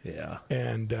house. Yeah.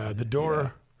 And the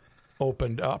door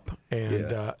opened up,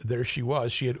 and there she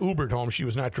was. She had Ubered home. She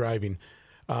was not driving.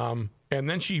 And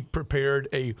then she prepared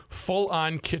a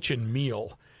full-on kitchen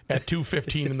meal at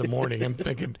 2:15 in the morning. I'm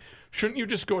thinking, shouldn't you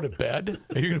just go to bed?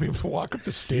 Are you going to be able to walk up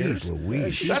the stairs?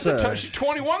 Louise. That's a tough. She's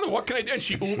 21. What can I do? And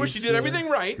she Ubered. She did everything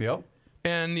right. Yep.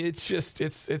 And it's just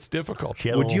it's difficult.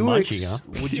 Would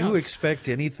you expect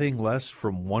anything less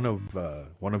from one of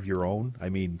your own? I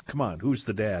mean, come on, who's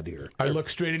the dad here? I look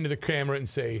straight into the camera and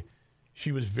say,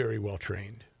 she was very well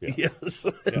trained. Yeah. Yes.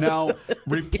 Now,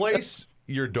 replace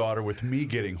your daughter with me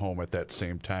getting home at that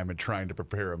same time and trying to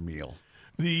prepare a meal.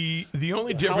 The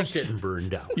only difference getting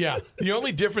burned out. Yeah, the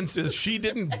only difference is she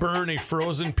didn't burn a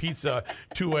frozen pizza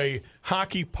to a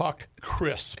hockey puck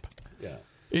crisp. Yeah.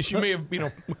 She may have,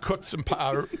 cooked some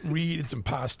reheated some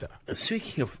pasta.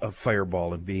 Speaking of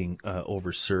Fireball and being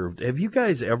overserved, have you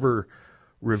guys ever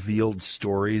revealed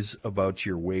stories about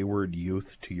your wayward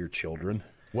youth to your children?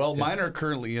 Well, mine are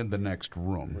currently in the next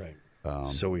room. Right.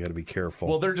 So we got to be careful.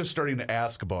 Well, they're just starting to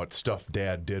ask about stuff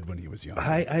Dad did when he was young.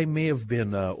 I may have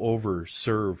been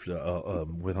overserved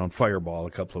with on Fireball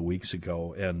a couple of weeks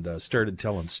ago and started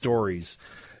telling stories.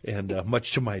 And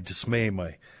much to my dismay,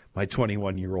 my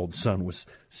 21-year-old son was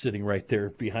sitting right there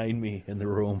behind me in the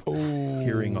room,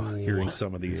 hearing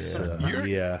some of these.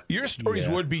 Your stories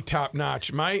would be top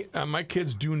notch. My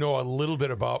kids do know a little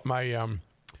bit about my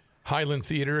Highland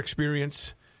Theater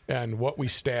experience and what we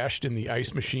stashed in the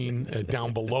ice machine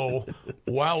down below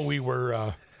while we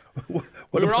were.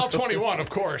 We were all 21, of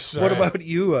course. What about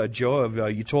you, Joe?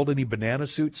 Have you told any banana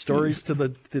suit stories to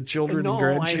the children and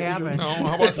grandchildren? I haven't. No,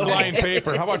 how about flying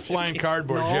paper? How about flying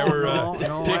cardboard? Did you ever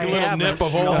take a little nip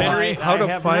of old Henry? How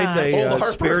to find a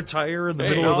spare tire in the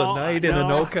middle of the night in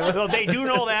Anoka? Well, they do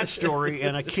know that story,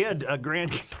 and a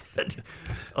grandkid,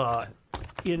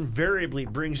 invariably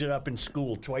brings it up in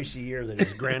school twice a year that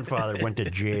his grandfather went to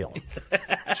jail.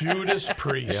 Judas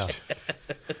Priest. Yeah.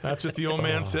 That's what the old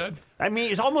man said? I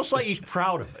mean, it's almost like he's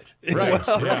proud of it. Right.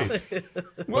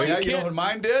 Well, you know what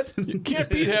mine did? You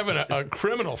can't beat having a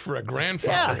criminal for a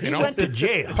grandfather. Yeah, he went to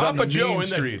jail. Papa Joe in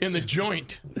the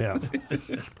joint. Yeah.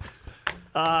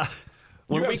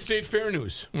 You have State Fair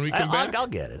news when we come back? I'll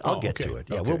get it. I'll get to it.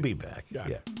 Yeah, we'll be back.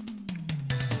 Got it.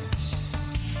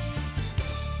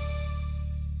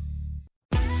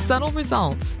 Subtle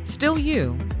results, still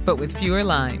you, but with fewer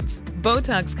lines.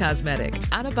 Botox Cosmetic,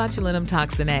 out of botulinum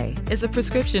toxin A, is a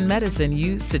prescription medicine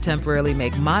used to temporarily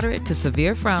make moderate to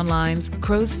severe frown lines,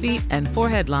 crow's feet, and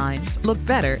forehead lines look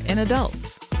better in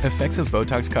adults. Effects of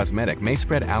Botox Cosmetic may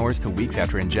spread hours to weeks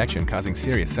after injection, causing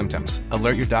serious symptoms.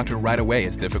 Alert your doctor right away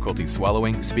as difficulty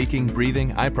swallowing, speaking,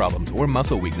 breathing, eye problems, or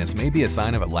muscle weakness may be a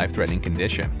sign of a life-threatening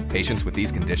condition. Patients with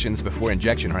these conditions before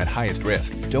injection are at highest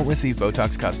risk. Don't receive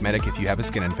Botox Cosmetic if you have a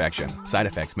skin infection. Side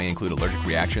effects may include allergic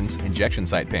reactions, injection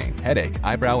site pain, headache,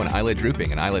 eyebrow and eyelid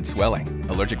drooping, and eyelid swelling.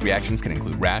 Allergic reactions can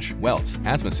include rash, welts,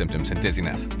 asthma symptoms, and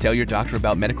dizziness. Tell your doctor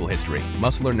about medical history,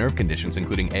 muscle or nerve conditions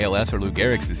including ALS or Lou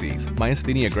Gehrig's disease,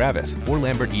 myasthenia gravis, or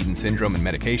Lambert-Eaton syndrome, and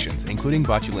medications, including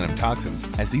botulinum toxins,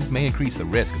 as these may increase the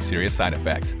risk of serious side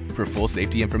effects. For full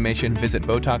safety information, visit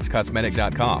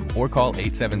BotoxCosmetic.com or call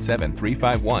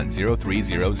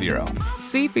 877-351-0300.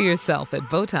 See for yourself at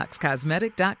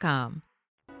BotoxCosmetic.com.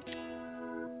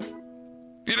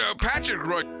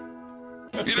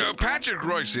 Patrick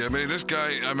Royce, I mean, this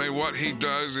guy, what he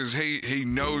does is he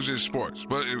knows his sports.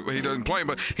 But he doesn't play,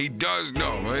 but he does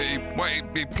know. He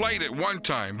played it one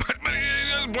time, but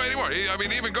he doesn't play anymore.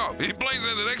 Even golf. He plays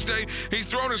it the next day, he's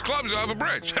throwing his clubs off a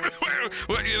bridge.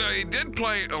 He did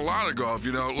play a lot of golf,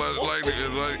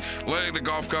 letting the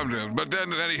golf come to him. But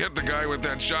then he hit the guy with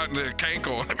that shot in the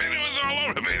cankle. It was all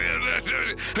over.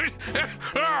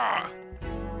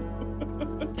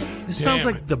 This sounds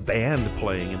like the band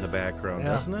playing in the background,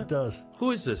 doesn't it? It does.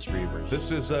 Who is this, Reavers?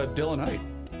 This is Dylan Knight.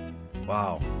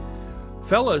 Wow.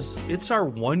 Fellas, it's our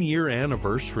 1-year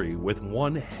anniversary with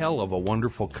one hell of a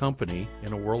wonderful company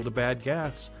in a world of bad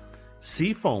gas.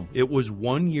 Seafoam. It was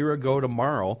 1 year ago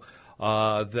tomorrow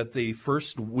that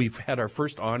we've had our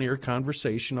first on-air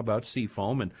conversation about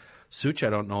Seafoam. And Such, I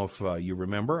don't know if you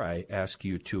remember, I asked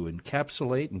you to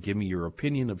encapsulate and give me your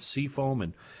opinion of Seafoam,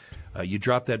 and you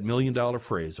dropped that $1 million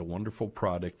phrase, a wonderful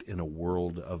product in a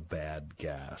world of bad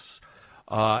gas.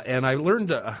 And I learned,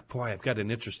 boy, I've got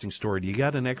an interesting story. Do you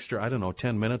got an extra,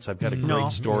 10 minutes? I've got a great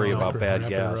story about bad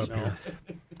gas.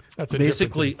 That's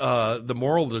basically the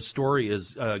moral of the story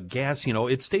is gas.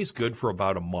 It stays good for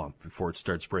about a month before it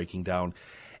starts breaking down.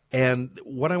 And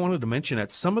what I wanted to mention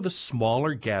at some of the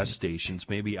smaller gas stations,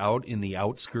 maybe out in the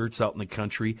outskirts, out in the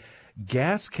country,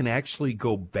 gas can actually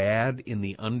go bad in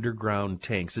the underground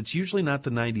tanks. It's usually not the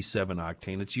 97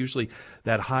 octane. It's usually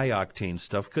that high octane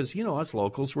stuff because, us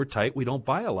locals, we're tight. We don't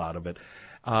buy a lot of it.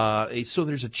 So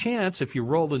there's a chance if you're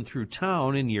rolling through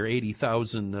town in your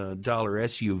 $80,000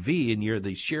 SUV and you're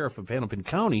the sheriff of Hennepin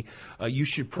County, you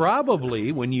should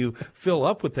probably, when you fill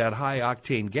up with that high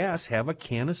octane gas, have a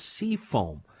can of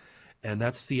Seafoam. And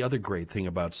that's the other great thing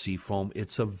about Seafoam.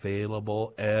 It's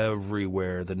available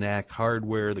everywhere. The Knack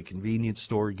Hardware, the convenience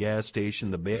store, gas station,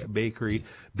 the bakery,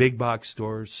 big box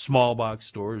stores, small box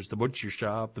stores, the butcher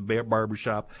shop, the barber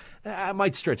shop. I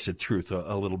might stretch the truth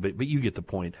a little bit, but you get the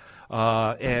point.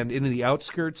 And in the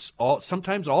outskirts,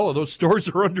 sometimes all of those stores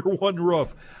are under one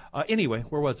roof. Anyway,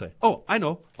 where was I? Oh, I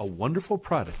know. A wonderful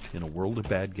product in a world of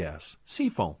bad gas.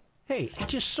 Seafoam. Hey, I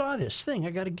just saw this thing. I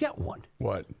got to get one.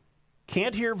 What?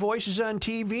 Can't hear voices on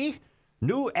TV?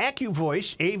 New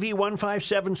AccuVoice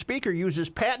AV157 speaker uses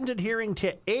patented hearing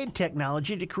aid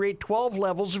technology to create 12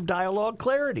 levels of dialogue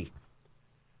clarity.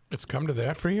 It's come to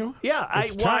that for you? Yeah, I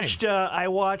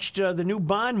watched the new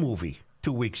Bond movie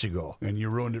 2 weeks ago. And you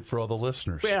ruined it for all the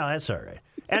listeners. Well, that's all right.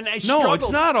 And I No, it's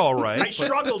not all right. I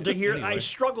struggled to hear. Anyway. I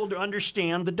struggled to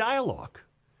understand the dialogue.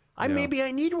 Maybe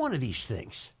I need one of these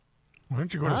things. Why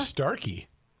don't you go to Starkey?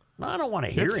 I don't want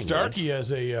to hear Get Starkey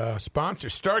as a sponsor.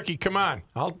 Starkey, come on.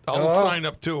 I'll sign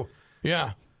up too.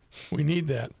 Yeah, we need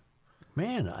that.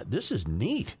 Man, this is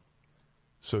neat.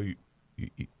 So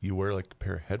you wear like a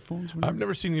pair of headphones? I've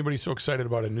never seen anybody so excited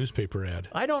about a newspaper ad.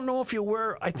 I don't know if you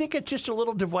wear. I think it's just a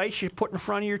little device you put in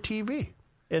front of your TV,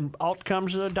 and out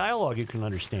comes the dialogue you can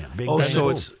understand.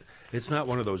 So it's not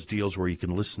one of those deals where you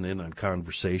can listen in on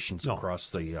conversations across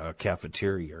the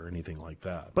cafeteria or anything like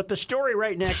that. But the story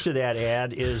right next to that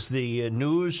ad is the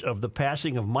news of the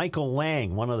passing of Michael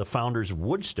Lang, one of the founders of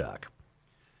Woodstock.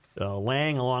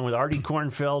 Lang, along with Artie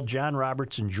Kornfeld, John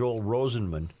Roberts, and Joel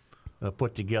Rosenman,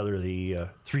 put together the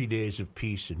 3 Days of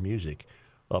Peace and Music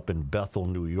up in Bethel,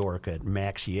 New York at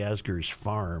Max Yasgur's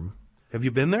farm. Have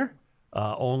you been there?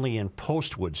 Only in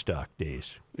post-Woodstock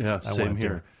days. Yeah, same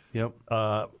here. Yep.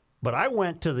 But I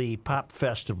went to the pop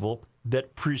festival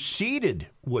that preceded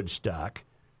Woodstock,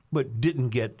 but didn't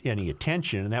get any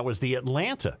attention, and that was the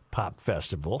Atlanta Pop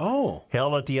Festival,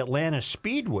 held at the Atlanta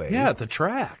Speedway. Yeah, at the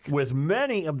track. With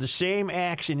many of the same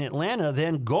acts in Atlanta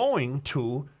then going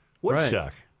to Woodstock.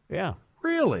 Right. Yeah.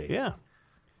 Really? Yeah.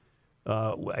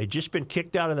 I'd just been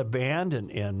kicked out of the band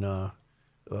and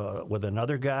with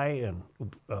another guy, and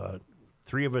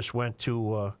three of us went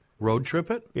to... road trip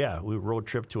it? Yeah, we road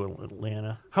trip to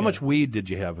Atlanta. How much weed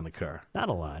did you have in the car? Not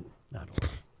a lot.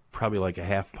 Probably like a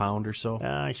half pound or so?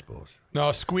 I suppose.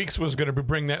 No, Squeaks was going to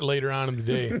bring that later on in the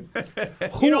day.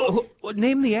 Who,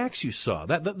 name the acts you saw.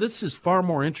 This is far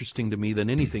more interesting to me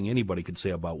than anything anybody could say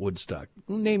about Woodstock.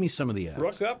 Name me some of the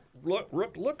acts.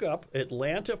 Look up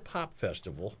Atlanta Pop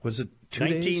Festival. Was it 2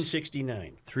 1969.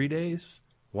 days? 3 days?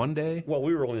 1 day? Well,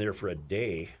 we were only there for a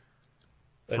day.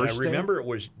 And I remember it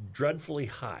was dreadfully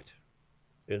hot.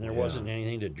 And there wasn't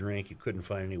anything to drink. You couldn't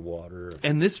find any water.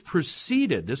 And this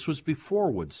was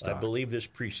before Woodstock. I believe this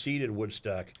preceded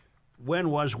Woodstock. When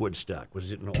was Woodstock?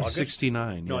 Was it in August?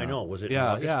 69. No, yeah. I know. Was it in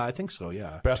Yeah, August? yeah, I think so,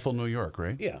 yeah. Bethel, New York,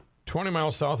 right? Yeah. 20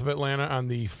 miles south of Atlanta on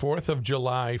the 4th of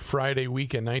July, Friday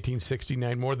weekend,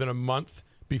 1969, more than a month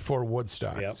before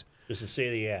Woodstock. Yep. Does it say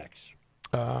the acts?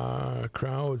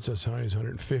 Crowds as high as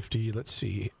 150. Let's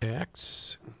see.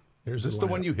 Acts. Is this the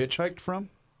one you hitchhiked from?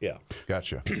 Yeah.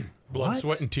 Gotcha. Blood,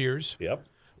 Sweat, and Tears. Yep.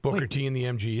 Booker T and the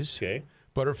MGs. Okay.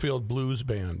 Butterfield Blues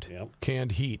Band. Yep.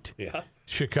 Canned Heat. Yeah.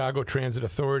 Chicago Transit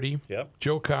Authority. Yep.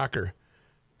 Joe Cocker.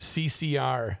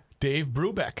 CCR. Dave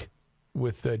Brubeck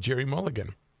with Jerry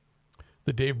Mulligan.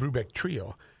 The Dave Brubeck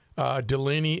Trio.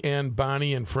 Delaney and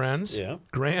Bonnie and Friends. Yeah.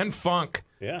 Grand Funk.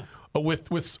 Yeah. With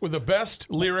the best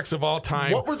lyrics of all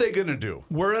time. What were they going to do?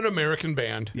 We're an American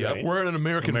band. Yeah. Right. We're an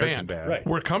American band. Right.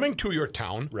 We're coming to your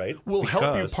town. Right. We'll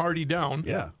help you party down.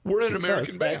 Yeah. We're an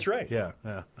American band. That's right. Yeah.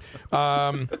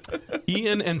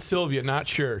 Ian and Sylvia, not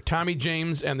sure. Tommy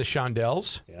James and the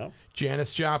Shondells. Yeah.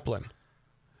 Janis Joplin.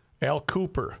 Al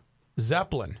Cooper.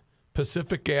 Zeppelin.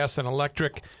 Pacific Gas and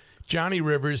Electric. Johnny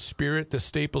Rivers, Spirit, the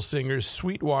Staple Singers,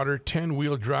 Sweetwater,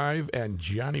 10-Wheel Drive, and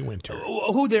Johnny Winter.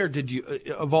 Who there did you,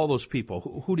 of all those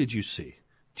people, who did you see?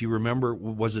 Do you remember,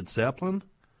 was it Zeppelin?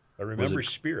 I remember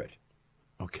Spirit.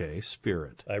 Okay,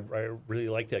 Spirit. I really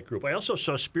like that group. I also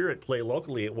saw Spirit play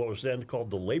locally at what was then called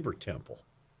the Labor Temple.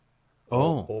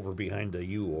 Oh. Over behind the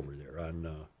U over there on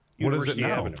What is it University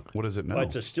now? Avenue. What is it now? Well,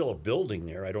 it's still a building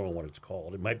there. I don't know what it's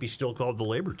called. It might be still called the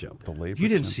Labor Temple. The Labor You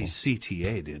didn't Temple. see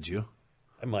CTA, did you?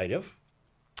 I might have.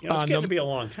 You know, it's getting to be a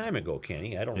long time ago,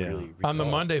 Kenny. I don't really recall. On the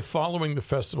Monday following the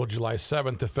festival, July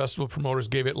 7th, the festival promoters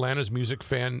gave Atlanta's music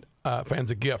fans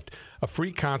a gift, a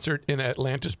free concert in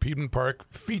Atlanta's Piedmont Park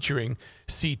featuring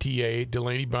CTA,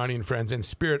 Delaney, Bonnie and Friends, and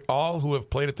Spirit, all who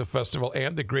have played at the festival,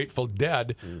 and the Grateful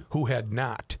Dead, who had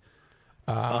not.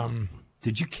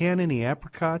 Did you can any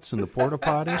apricots in the porta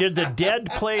potty? Did the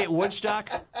Dead play at Woodstock?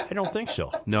 I don't think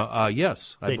so. No,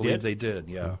 yes. I They believe did? they did,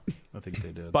 yeah. I think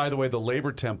they did. By the way, the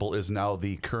Labor Temple is now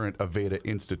the current Aveda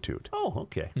Institute. Oh,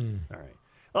 okay. All right.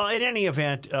 Well, in any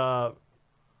event,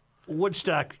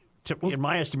 Woodstock, in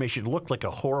my estimation, looked like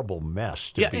a horrible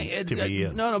mess to be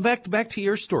in. No, back to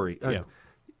your story.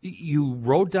 You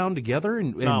rode down together?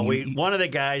 No, one of the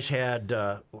guys had,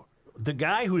 the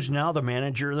guy who's now the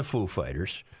manager of the Foo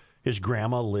Fighters, his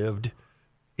grandma lived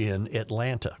in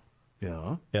Atlanta.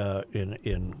 Yeah.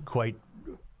 In quite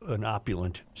an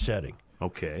opulent setting.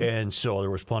 Okay. And so there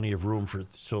was plenty of room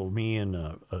so me and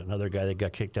another guy that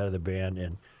got kicked out of the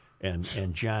band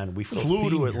and John, we flew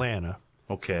to Atlanta.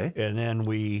 Okay. And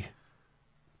then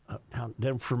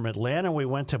then from Atlanta we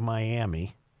went to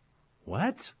Miami.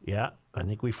 What? Yeah, I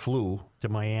think we flew to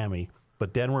Miami,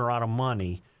 but then we're out of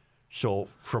money. So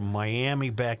from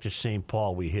Miami back to St.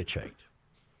 Paul, we hitchhiked.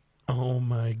 Oh,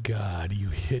 my God, you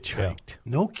hitchhiked.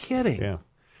 No kidding. Yeah.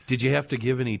 Did you have to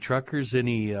give any truckers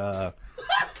any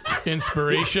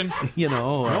inspiration? You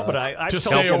know, no, but I've to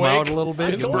told stay them awake. out a little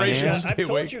bit. Inspiration. I've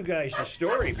told you guys the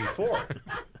story before,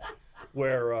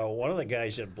 where one of the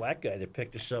guys, that black guy that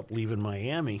picked us up leaving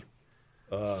Miami,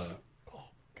 pulled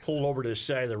over to the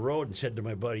side of the road and said to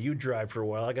my buddy, "You drive for a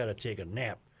while. I got to take a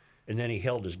nap." And then he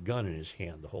held his gun in his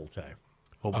hand the whole time.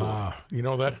 Oh boy! You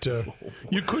know that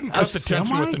you couldn't cut the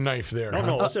tension with the knife there.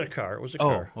 No, it wasn't a car. It was a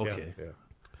car. Okay.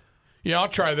 Yeah, I'll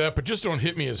try that, but just don't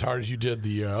hit me as hard as you did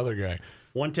the other guy.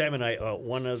 One time,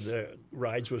 one of the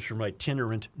rides was from my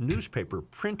itinerant newspaper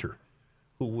printer,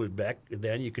 who was back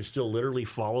then. You could still literally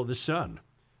follow the sun,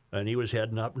 and he was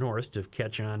heading up north to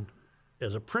catch on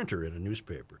as a printer in a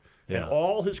newspaper. Yeah. And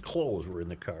all his clothes were in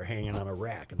the car, hanging on a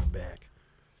rack in the back.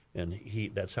 And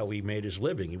that's how he made his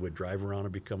living. He would drive around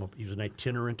and he was an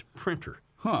itinerant printer.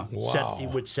 Huh. Wow. He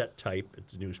would set type at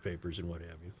the newspapers and what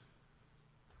have you.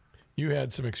 You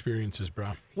had some experiences,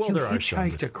 bro. Well, you there are some.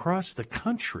 hitchhiked across the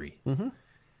country. Mm-hmm. Did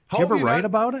you ever write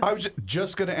about it? I was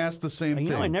just going to ask the same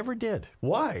thing. I never did.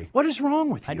 Why? What is wrong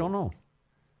with you? I don't know.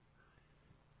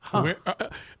 Huh.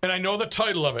 And I know the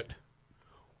title of it.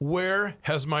 Where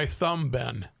has my thumb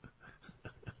been?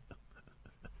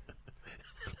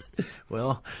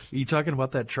 Well, are you talking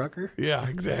about that trucker? Yeah,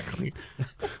 exactly.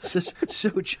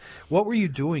 Such, what were you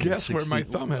doing? Guess at where 16? my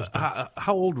thumb has been.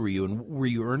 How old were you, and were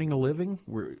you earning a living?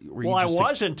 Were Well, I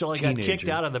was until I got kicked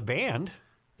teenager? out of the band.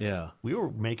 Yeah. We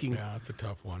were making. Yeah, that's a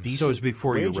tough one. So it was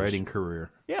before wages. your writing career.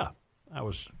 Yeah, I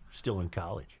was still in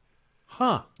college.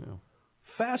 Huh. Yeah.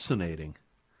 Fascinating.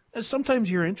 Sometimes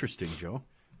you're interesting, Joe.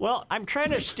 Well, I'm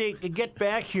trying to get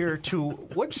back here to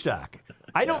Woodstock.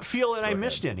 I don't feel that I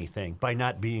missed anything by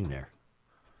not being there.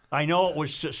 I know it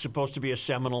was supposed to be a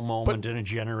seminal moment in a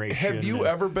generation. Have you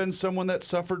ever been someone that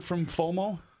suffered from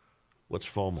FOMO? What's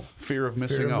FOMO? Fear of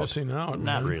missing out.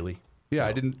 Not really. Yeah,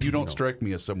 I didn't. You don't strike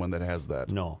me as someone that has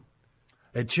that. No.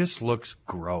 It just looks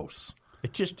gross.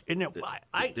 It just,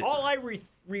 all I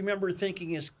remember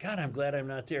thinking is, God, I'm glad I'm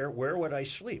not there. Where would I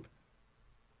sleep?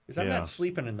 Because I'm not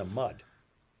sleeping in the mud.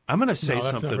 I'm going to say that's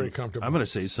something. not very comfortable. I'm going to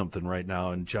say something right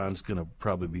now, and John's going to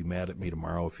probably be mad at me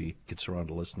tomorrow if he gets around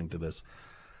to listening to this.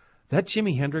 That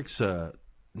Jimi Hendrix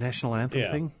national anthem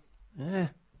thing,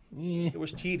 it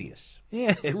was tedious.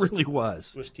 Yeah, it really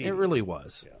was. It was tedious. It really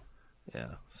was.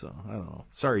 Yeah. So I don't know.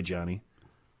 Sorry, Johnny.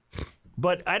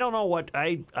 But I don't know what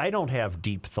I don't have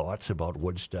deep thoughts about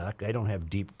Woodstock. I don't have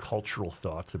deep cultural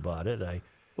thoughts about it.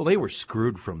 Well, they were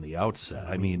screwed from the outset.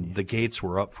 I mean, the gates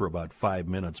were up for about 5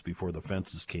 minutes before the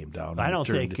fences came down. I don't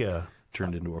think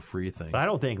turned into a free thing. I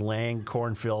don't think Lang,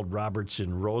 Kornfeld,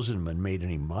 Robertson, Rosenman made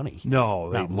any money.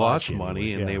 No, they Not lost much money,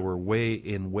 anyway, and yeah. they were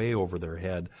way over their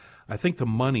head. I think the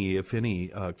money, if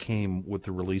any, came with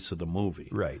the release of the movie.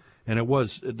 Right. And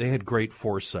they had great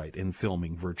foresight in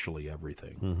filming virtually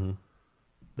everything. Mm-hmm.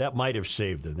 That might have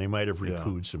saved them. They might have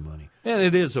recouped some money. And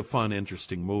it is a fun,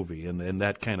 interesting movie, and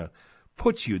that kind of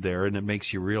puts you there, and it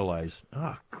makes you realize,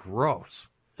 gross.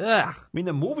 Ugh. I mean,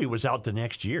 the movie was out the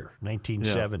next year,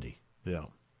 1970. Yeah.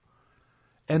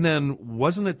 And then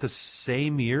wasn't it the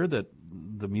same year that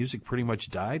the music pretty much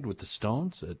died with the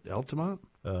Stones at Altamont?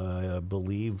 I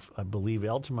believe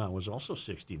Altamont was also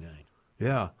 69.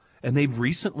 Yeah, and they've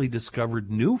recently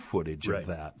discovered new footage of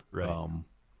that. Right.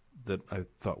 That I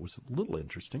thought was a little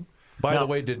interesting. By the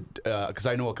way, because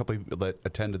I know a couple of people that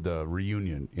attended the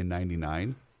reunion in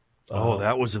 '99. Oh,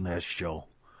 that was an S show.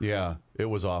 Yeah, it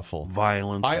was awful.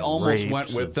 Violence. I almost rapes,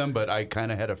 went with them, but I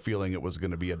kind of had a feeling it was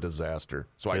going to be a disaster,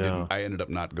 so I didn't. I ended up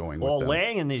not going with them. Well,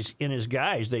 Lang and his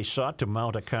guys, they sought to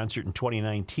mount a concert in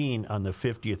 2019 on the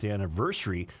 50th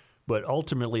anniversary, but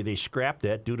ultimately they scrapped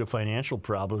that due to financial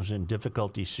problems and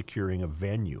difficulty securing a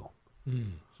venue.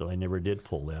 So they never did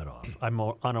pull that off. I'm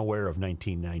unaware of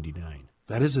 1999.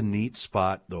 That is a neat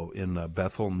spot, though, in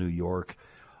Bethel, New York.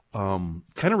 Kind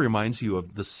of reminds you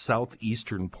of the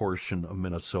southeastern portion of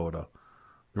Minnesota.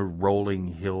 The rolling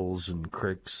hills and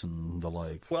creeks and the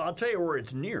like. Well, I'll tell you where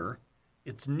it's near.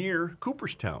 It's near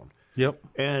Cooperstown. Yep.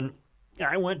 And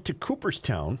I went to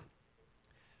Cooperstown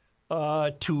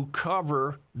to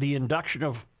cover the induction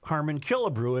of Harmon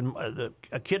Killebrew. And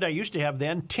a kid I used to have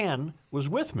then, 10, was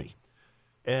with me.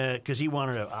 Because he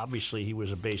wanted to, obviously, he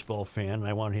was a baseball fan, and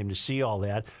I wanted him to see all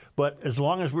that. But as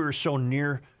long as we were so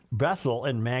near Bethel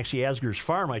and Maxie Asger's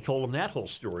farm, I told him that whole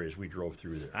story as we drove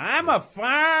through there. I'm a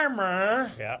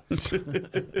farmer. Yeah.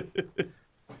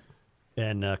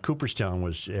 And Cooperstown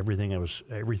was everything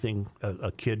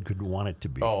a kid could want it to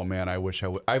be. Oh man, I wish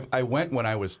I went when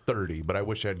I was 30, but I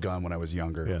wish I'd gone when I was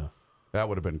younger. Yeah. That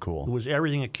would have been cool. It was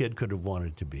everything a kid could have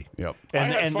wanted to be. Yep. I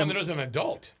had fun as an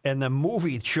adult. And the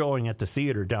movie showing at the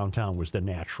theater downtown was The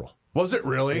Natural. Was it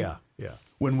really? Yeah, yeah.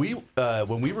 When we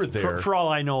were there, for all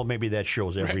I know, maybe that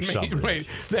shows every Sunday. Right,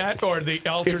 that or the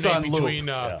alternate between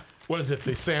what is it,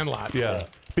 the Sandlot? Yeah,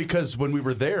 because when we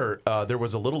were there, there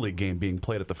was a Little League game being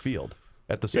played at the field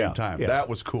at the same time. Yeah. That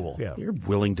was cool. Yeah. You're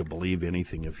willing to believe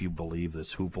anything if you believe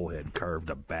this hooplehead carved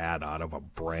a bat out of a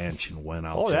branch and went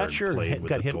out there that sure and played with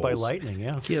got the hit by goals. lightning,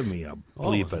 yeah. Give me a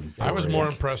bleeping I was more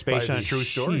impressed by Based on a true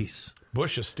story.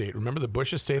 Bush Estate. Remember the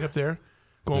Bush Estate up there?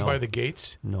 Going by the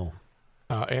gates? No.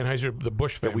 Anheuser, the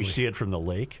Bush family. Did we see it from the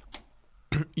lake?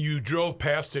 You drove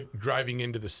past it driving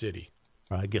into the city.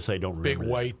 I guess I don't remember. Big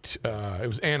white, it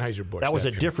was Anheuser-Busch. That was a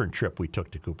family. different trip we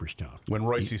took to Cooperstown. When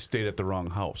Royce stayed at the wrong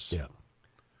house. Yeah.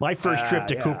 My first trip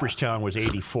to Cooperstown was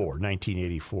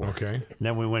 1984. Okay. And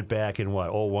then we went back in,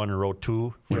 01 or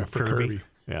 02 for Kirby.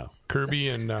 Yeah. Kirby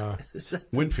and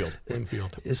Winfield.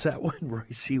 Is that when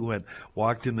Royce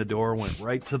walked in the door, went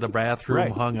right to the bathroom,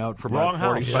 Right. hung out for Wrong about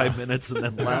 45 house. minutes, and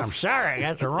then I'm left? sorry, I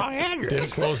got the wrong address. Didn't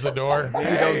close the door. Don't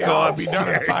go I'll be done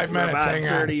in upstairs 5 for minutes. about Hang on.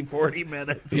 30, 40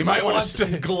 minutes. You might want to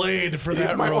some Glade for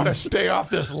that You might room. want to stay off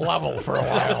this level for a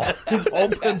while.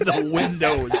 Open the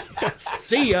windows.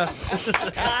 See ya.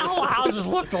 All houses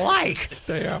looked alike.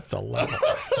 Stay off the level.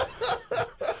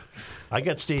 I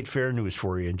got State Fair news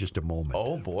for you in just a moment.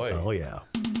 Oh, boy. Oh, yeah.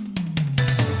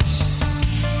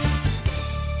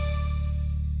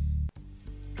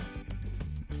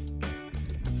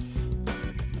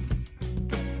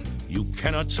 You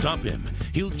cannot stop him.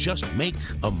 He'll just make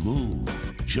a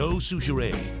move. Joe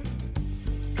Souchere.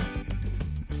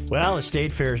 Well, the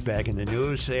State Fair's back in the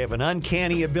news. They have an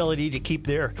uncanny ability to keep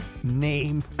their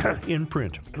name in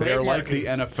print. They're like the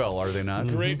NFL, are they not?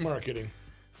 Great marketing.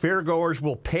 Fairgoers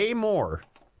will pay more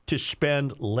to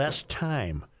spend less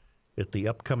time at the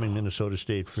upcoming Minnesota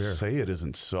State Fair. Say it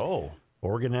isn't so.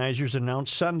 Organizers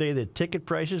announced Sunday that ticket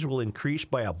prices will increase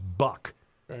by $1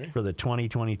 for the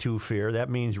 2022 fair. That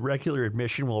means regular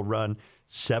admission will run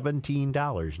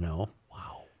 $17 now.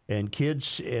 Wow. And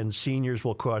kids and seniors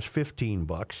will cost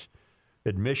 $15.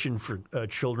 Admission for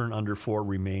children under 4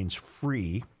 remains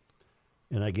free.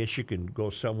 And I guess you can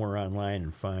go somewhere online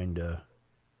and find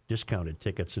discounted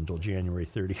tickets until January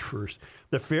 31st.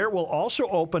 The fair will also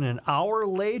open an hour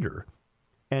later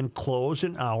and close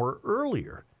an hour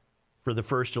earlier for the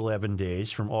first 11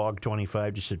 days from August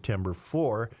 25 to September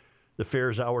 4. The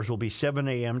fair's hours will be 7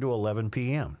 a.m. to 11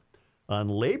 p.m. On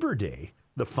Labor Day,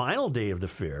 the final day of the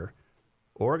fair,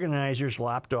 organizers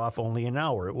lopped off only an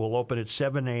hour. It will open at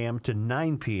 7 a.m. to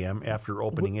 9 p.m. after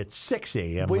opening at 6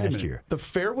 a.m. Wait a last minute. year. The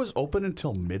fair was open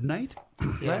until midnight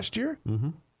last year?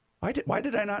 Mm-hmm. Why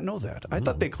did I not know that? I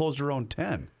thought they closed around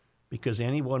 10. Because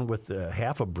anyone with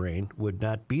half a brain would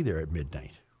not be there at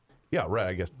midnight. Yeah, right.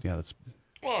 I guess, yeah, that's...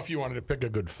 Well, if you wanted to pick a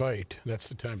good fight, that's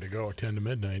the time to go, 10 to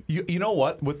midnight. You know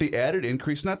what? With the added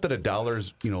increase, not that $1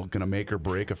 is going to make or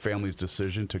break a family's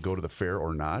decision to go to the fair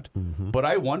or not, but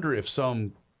I wonder if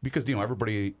some, because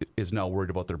everybody is now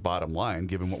worried about their bottom line,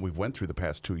 given what we've went through the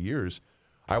past 2 years.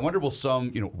 I wonder will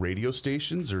some radio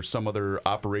stations or some other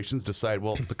operations decide,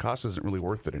 well, the cost isn't really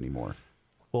worth it anymore.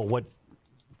 Well,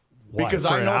 Why, Because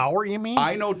for I an know, hour, you mean?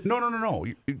 I know, no.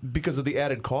 Because of the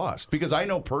added cost. Because I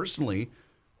know personally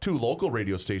 2 local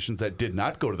radio stations that did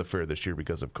not go to the fair this year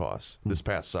because of costs this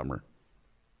past summer.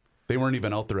 They weren't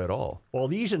even out there at all. Well,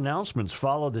 these announcements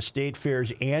follow the State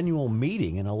Fair's annual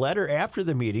meeting. In a letter after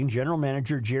the meeting, General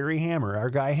Manager Jerry Hammer, our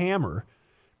guy Hammer,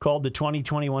 called the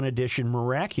 2021 edition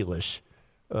miraculous,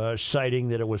 citing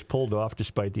that it was pulled off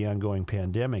despite the ongoing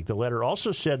pandemic. The letter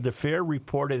also said the fair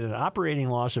reported an operating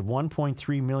loss of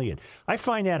 $1.3 million. I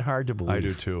find that hard to believe. I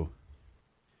do too.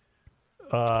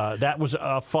 That was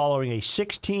following a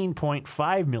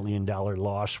 $16.5 million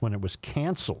loss when it was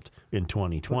canceled in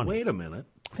 2020. But wait a minute.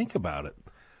 Think about it.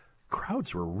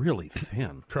 Crowds were really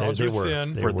thin. Crowds were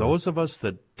thin. For those of us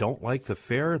that don't like the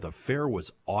fair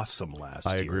was awesome last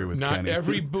year. I agree with Not Kenny.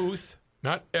 every booth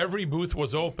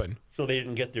was open. So they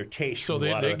didn't get their taste So from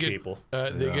a lot of get, people.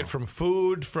 They get from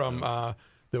food, from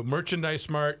the merchandise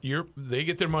mart. They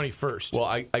get their money first. Well,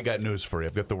 I got news for you.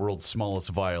 I've got the world's smallest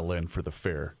violin for the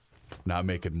fair. Not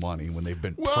making money when they've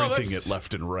been printing it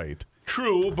left and right.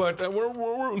 True, but we're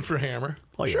rooting for Hammer.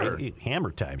 Oh, yeah, sure.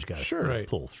 Hammer Time's got to Right.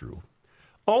 pull through.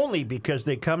 Only because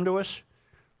they come to us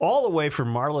all the way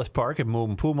from Marloth Park in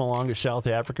Mpumalanga, South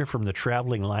Africa, from the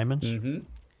Traveling Lymans. Mm-hmm.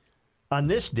 On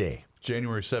this day,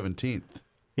 January 17th,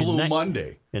 in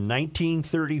Monday. In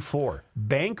 1934,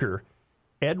 banker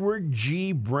Edward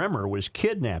G. Bremer was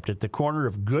kidnapped at the corner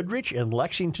of Goodrich and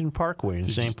Lexington Parkway in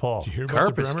St. Paul. Did you hear about the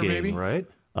Carpus Bremer gang, baby? right?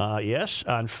 Yes,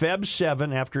 on Feb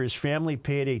 7, after his family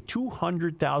paid a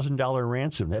 $200,000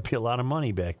 ransom. That'd be a lot of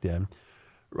money back then.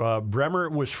 Bremer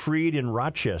was freed in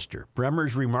Rochester.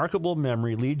 Bremer's remarkable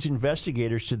memory leads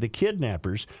investigators to the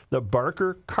kidnappers, the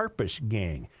Barker Carpus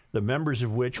gang, the members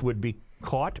of which would be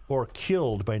caught or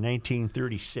killed by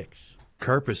 1936.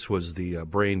 Carpus was the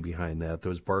brain behind that.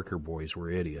 Those Barker boys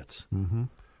were idiots. Mm-hmm.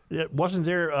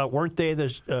 Weren't they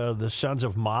the sons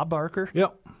of Ma Barker?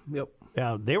 Yep.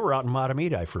 Yeah, they were out in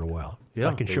Matamidi for a while. Yeah,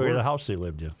 I can show you the house they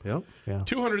lived in. Yep. Yeah.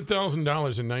 $200,000 in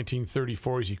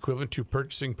 1934 is equivalent to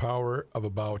purchasing power of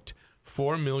about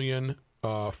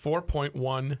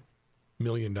 $4.1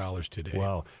 million today.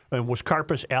 Wow. And was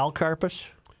Carpus Al Carpus?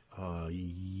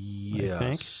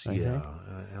 Yes. I think.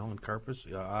 Alan Carpus.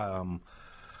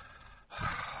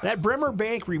 That Bremer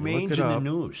Bank remains in the up.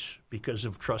 news because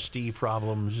of trustee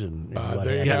problems and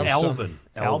they have Alvin.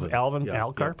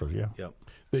 Al Carpus, yeah. Yep.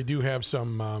 They do have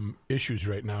some issues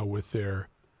right now with their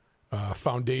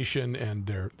foundation and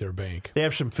their bank. They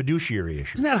have some fiduciary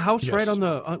issues. Isn't that house Yes.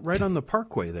 right on the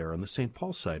Parkway there on the St.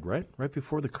 Paul side, right? Right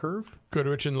before the curve?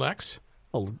 Goodrich and Lex?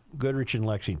 Oh, Goodrich and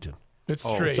Lexington. It's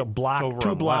straight. It's a block, It's over two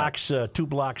on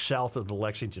blocks south of the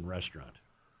Lexington restaurant.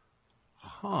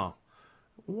 Huh.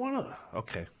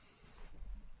 Okay.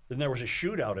 Then there was a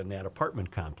shootout in that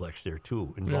apartment complex there,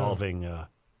 too, involving,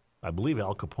 I believe,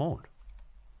 Al Capone.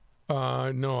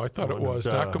 No, I thought it was.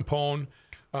 and, Not Capone.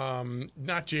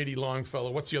 Not J.D.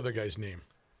 Longfellow. What's the other guy's name?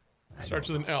 Starts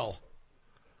with an L.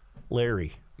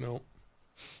 Larry. No.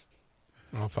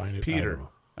 I'll find it. Peter,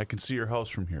 I can see your house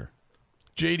from here.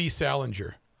 J.D.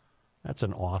 Salinger. That's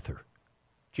an author.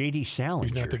 J.D. Salinger.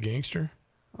 He's not the gangster?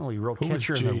 Oh, he wrote Who was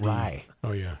Catcher in the J.D.? Rye.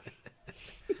 Oh, yeah.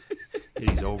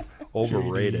 He's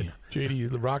overrated. J.D.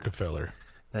 Rockefeller.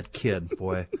 That kid,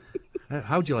 boy.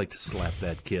 How'd you like to slap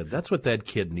that kid? That's what that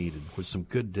kid needed, was some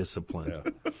good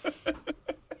discipline.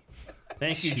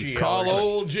 Thank you, G. Call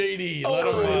old J.D.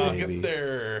 Let him get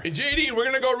there. Hey, J.D., we're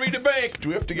going to go read the bank. Do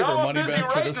we have to give No, our money I'm busy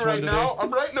back for writing this right one today? now. I'm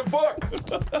writing a book.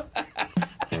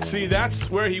 See,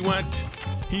 that's where he went.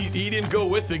 He didn't go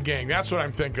with the gang. That's what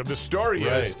I'm thinking. The story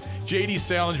is J.D.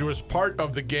 Salinger was part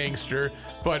of the gangster,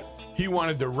 but he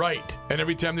wanted to write. And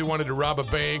every time they wanted to rob a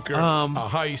bank or a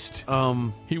heist,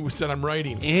 he said, I'm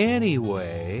writing.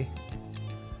 Anyway.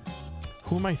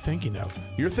 Who am I thinking of?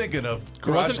 You're thinking of It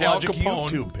Garage wasn't Al Logic Capone.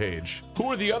 YouTube page. Who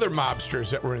were the other mobsters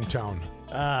that were in town?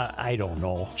 I don't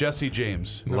know. Jesse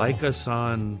James. Like us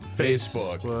on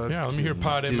Facebook. Yeah, let me hear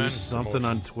Pod Do MN something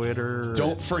on Twitter.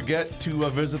 Don't forget to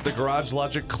visit the Garage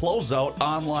Logic Closeout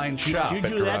online shop Did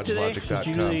at you do that today? garagelogic.com. Did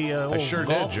you do the, I old sure did,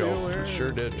 golf Joe. deal there? I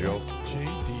sure did, Joe.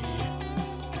 J.D.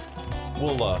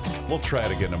 We'll try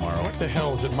it again tomorrow. What the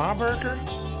hell? Is it Ma Barker?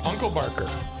 Uncle Barker?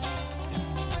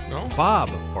 No? Bob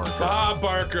Barker. Bob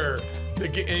Barker.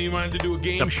 And he wanted to do a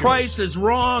game The show. price is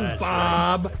wrong, That's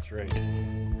Bob. Right. That's right.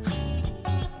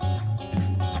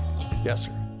 Yes,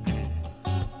 sir.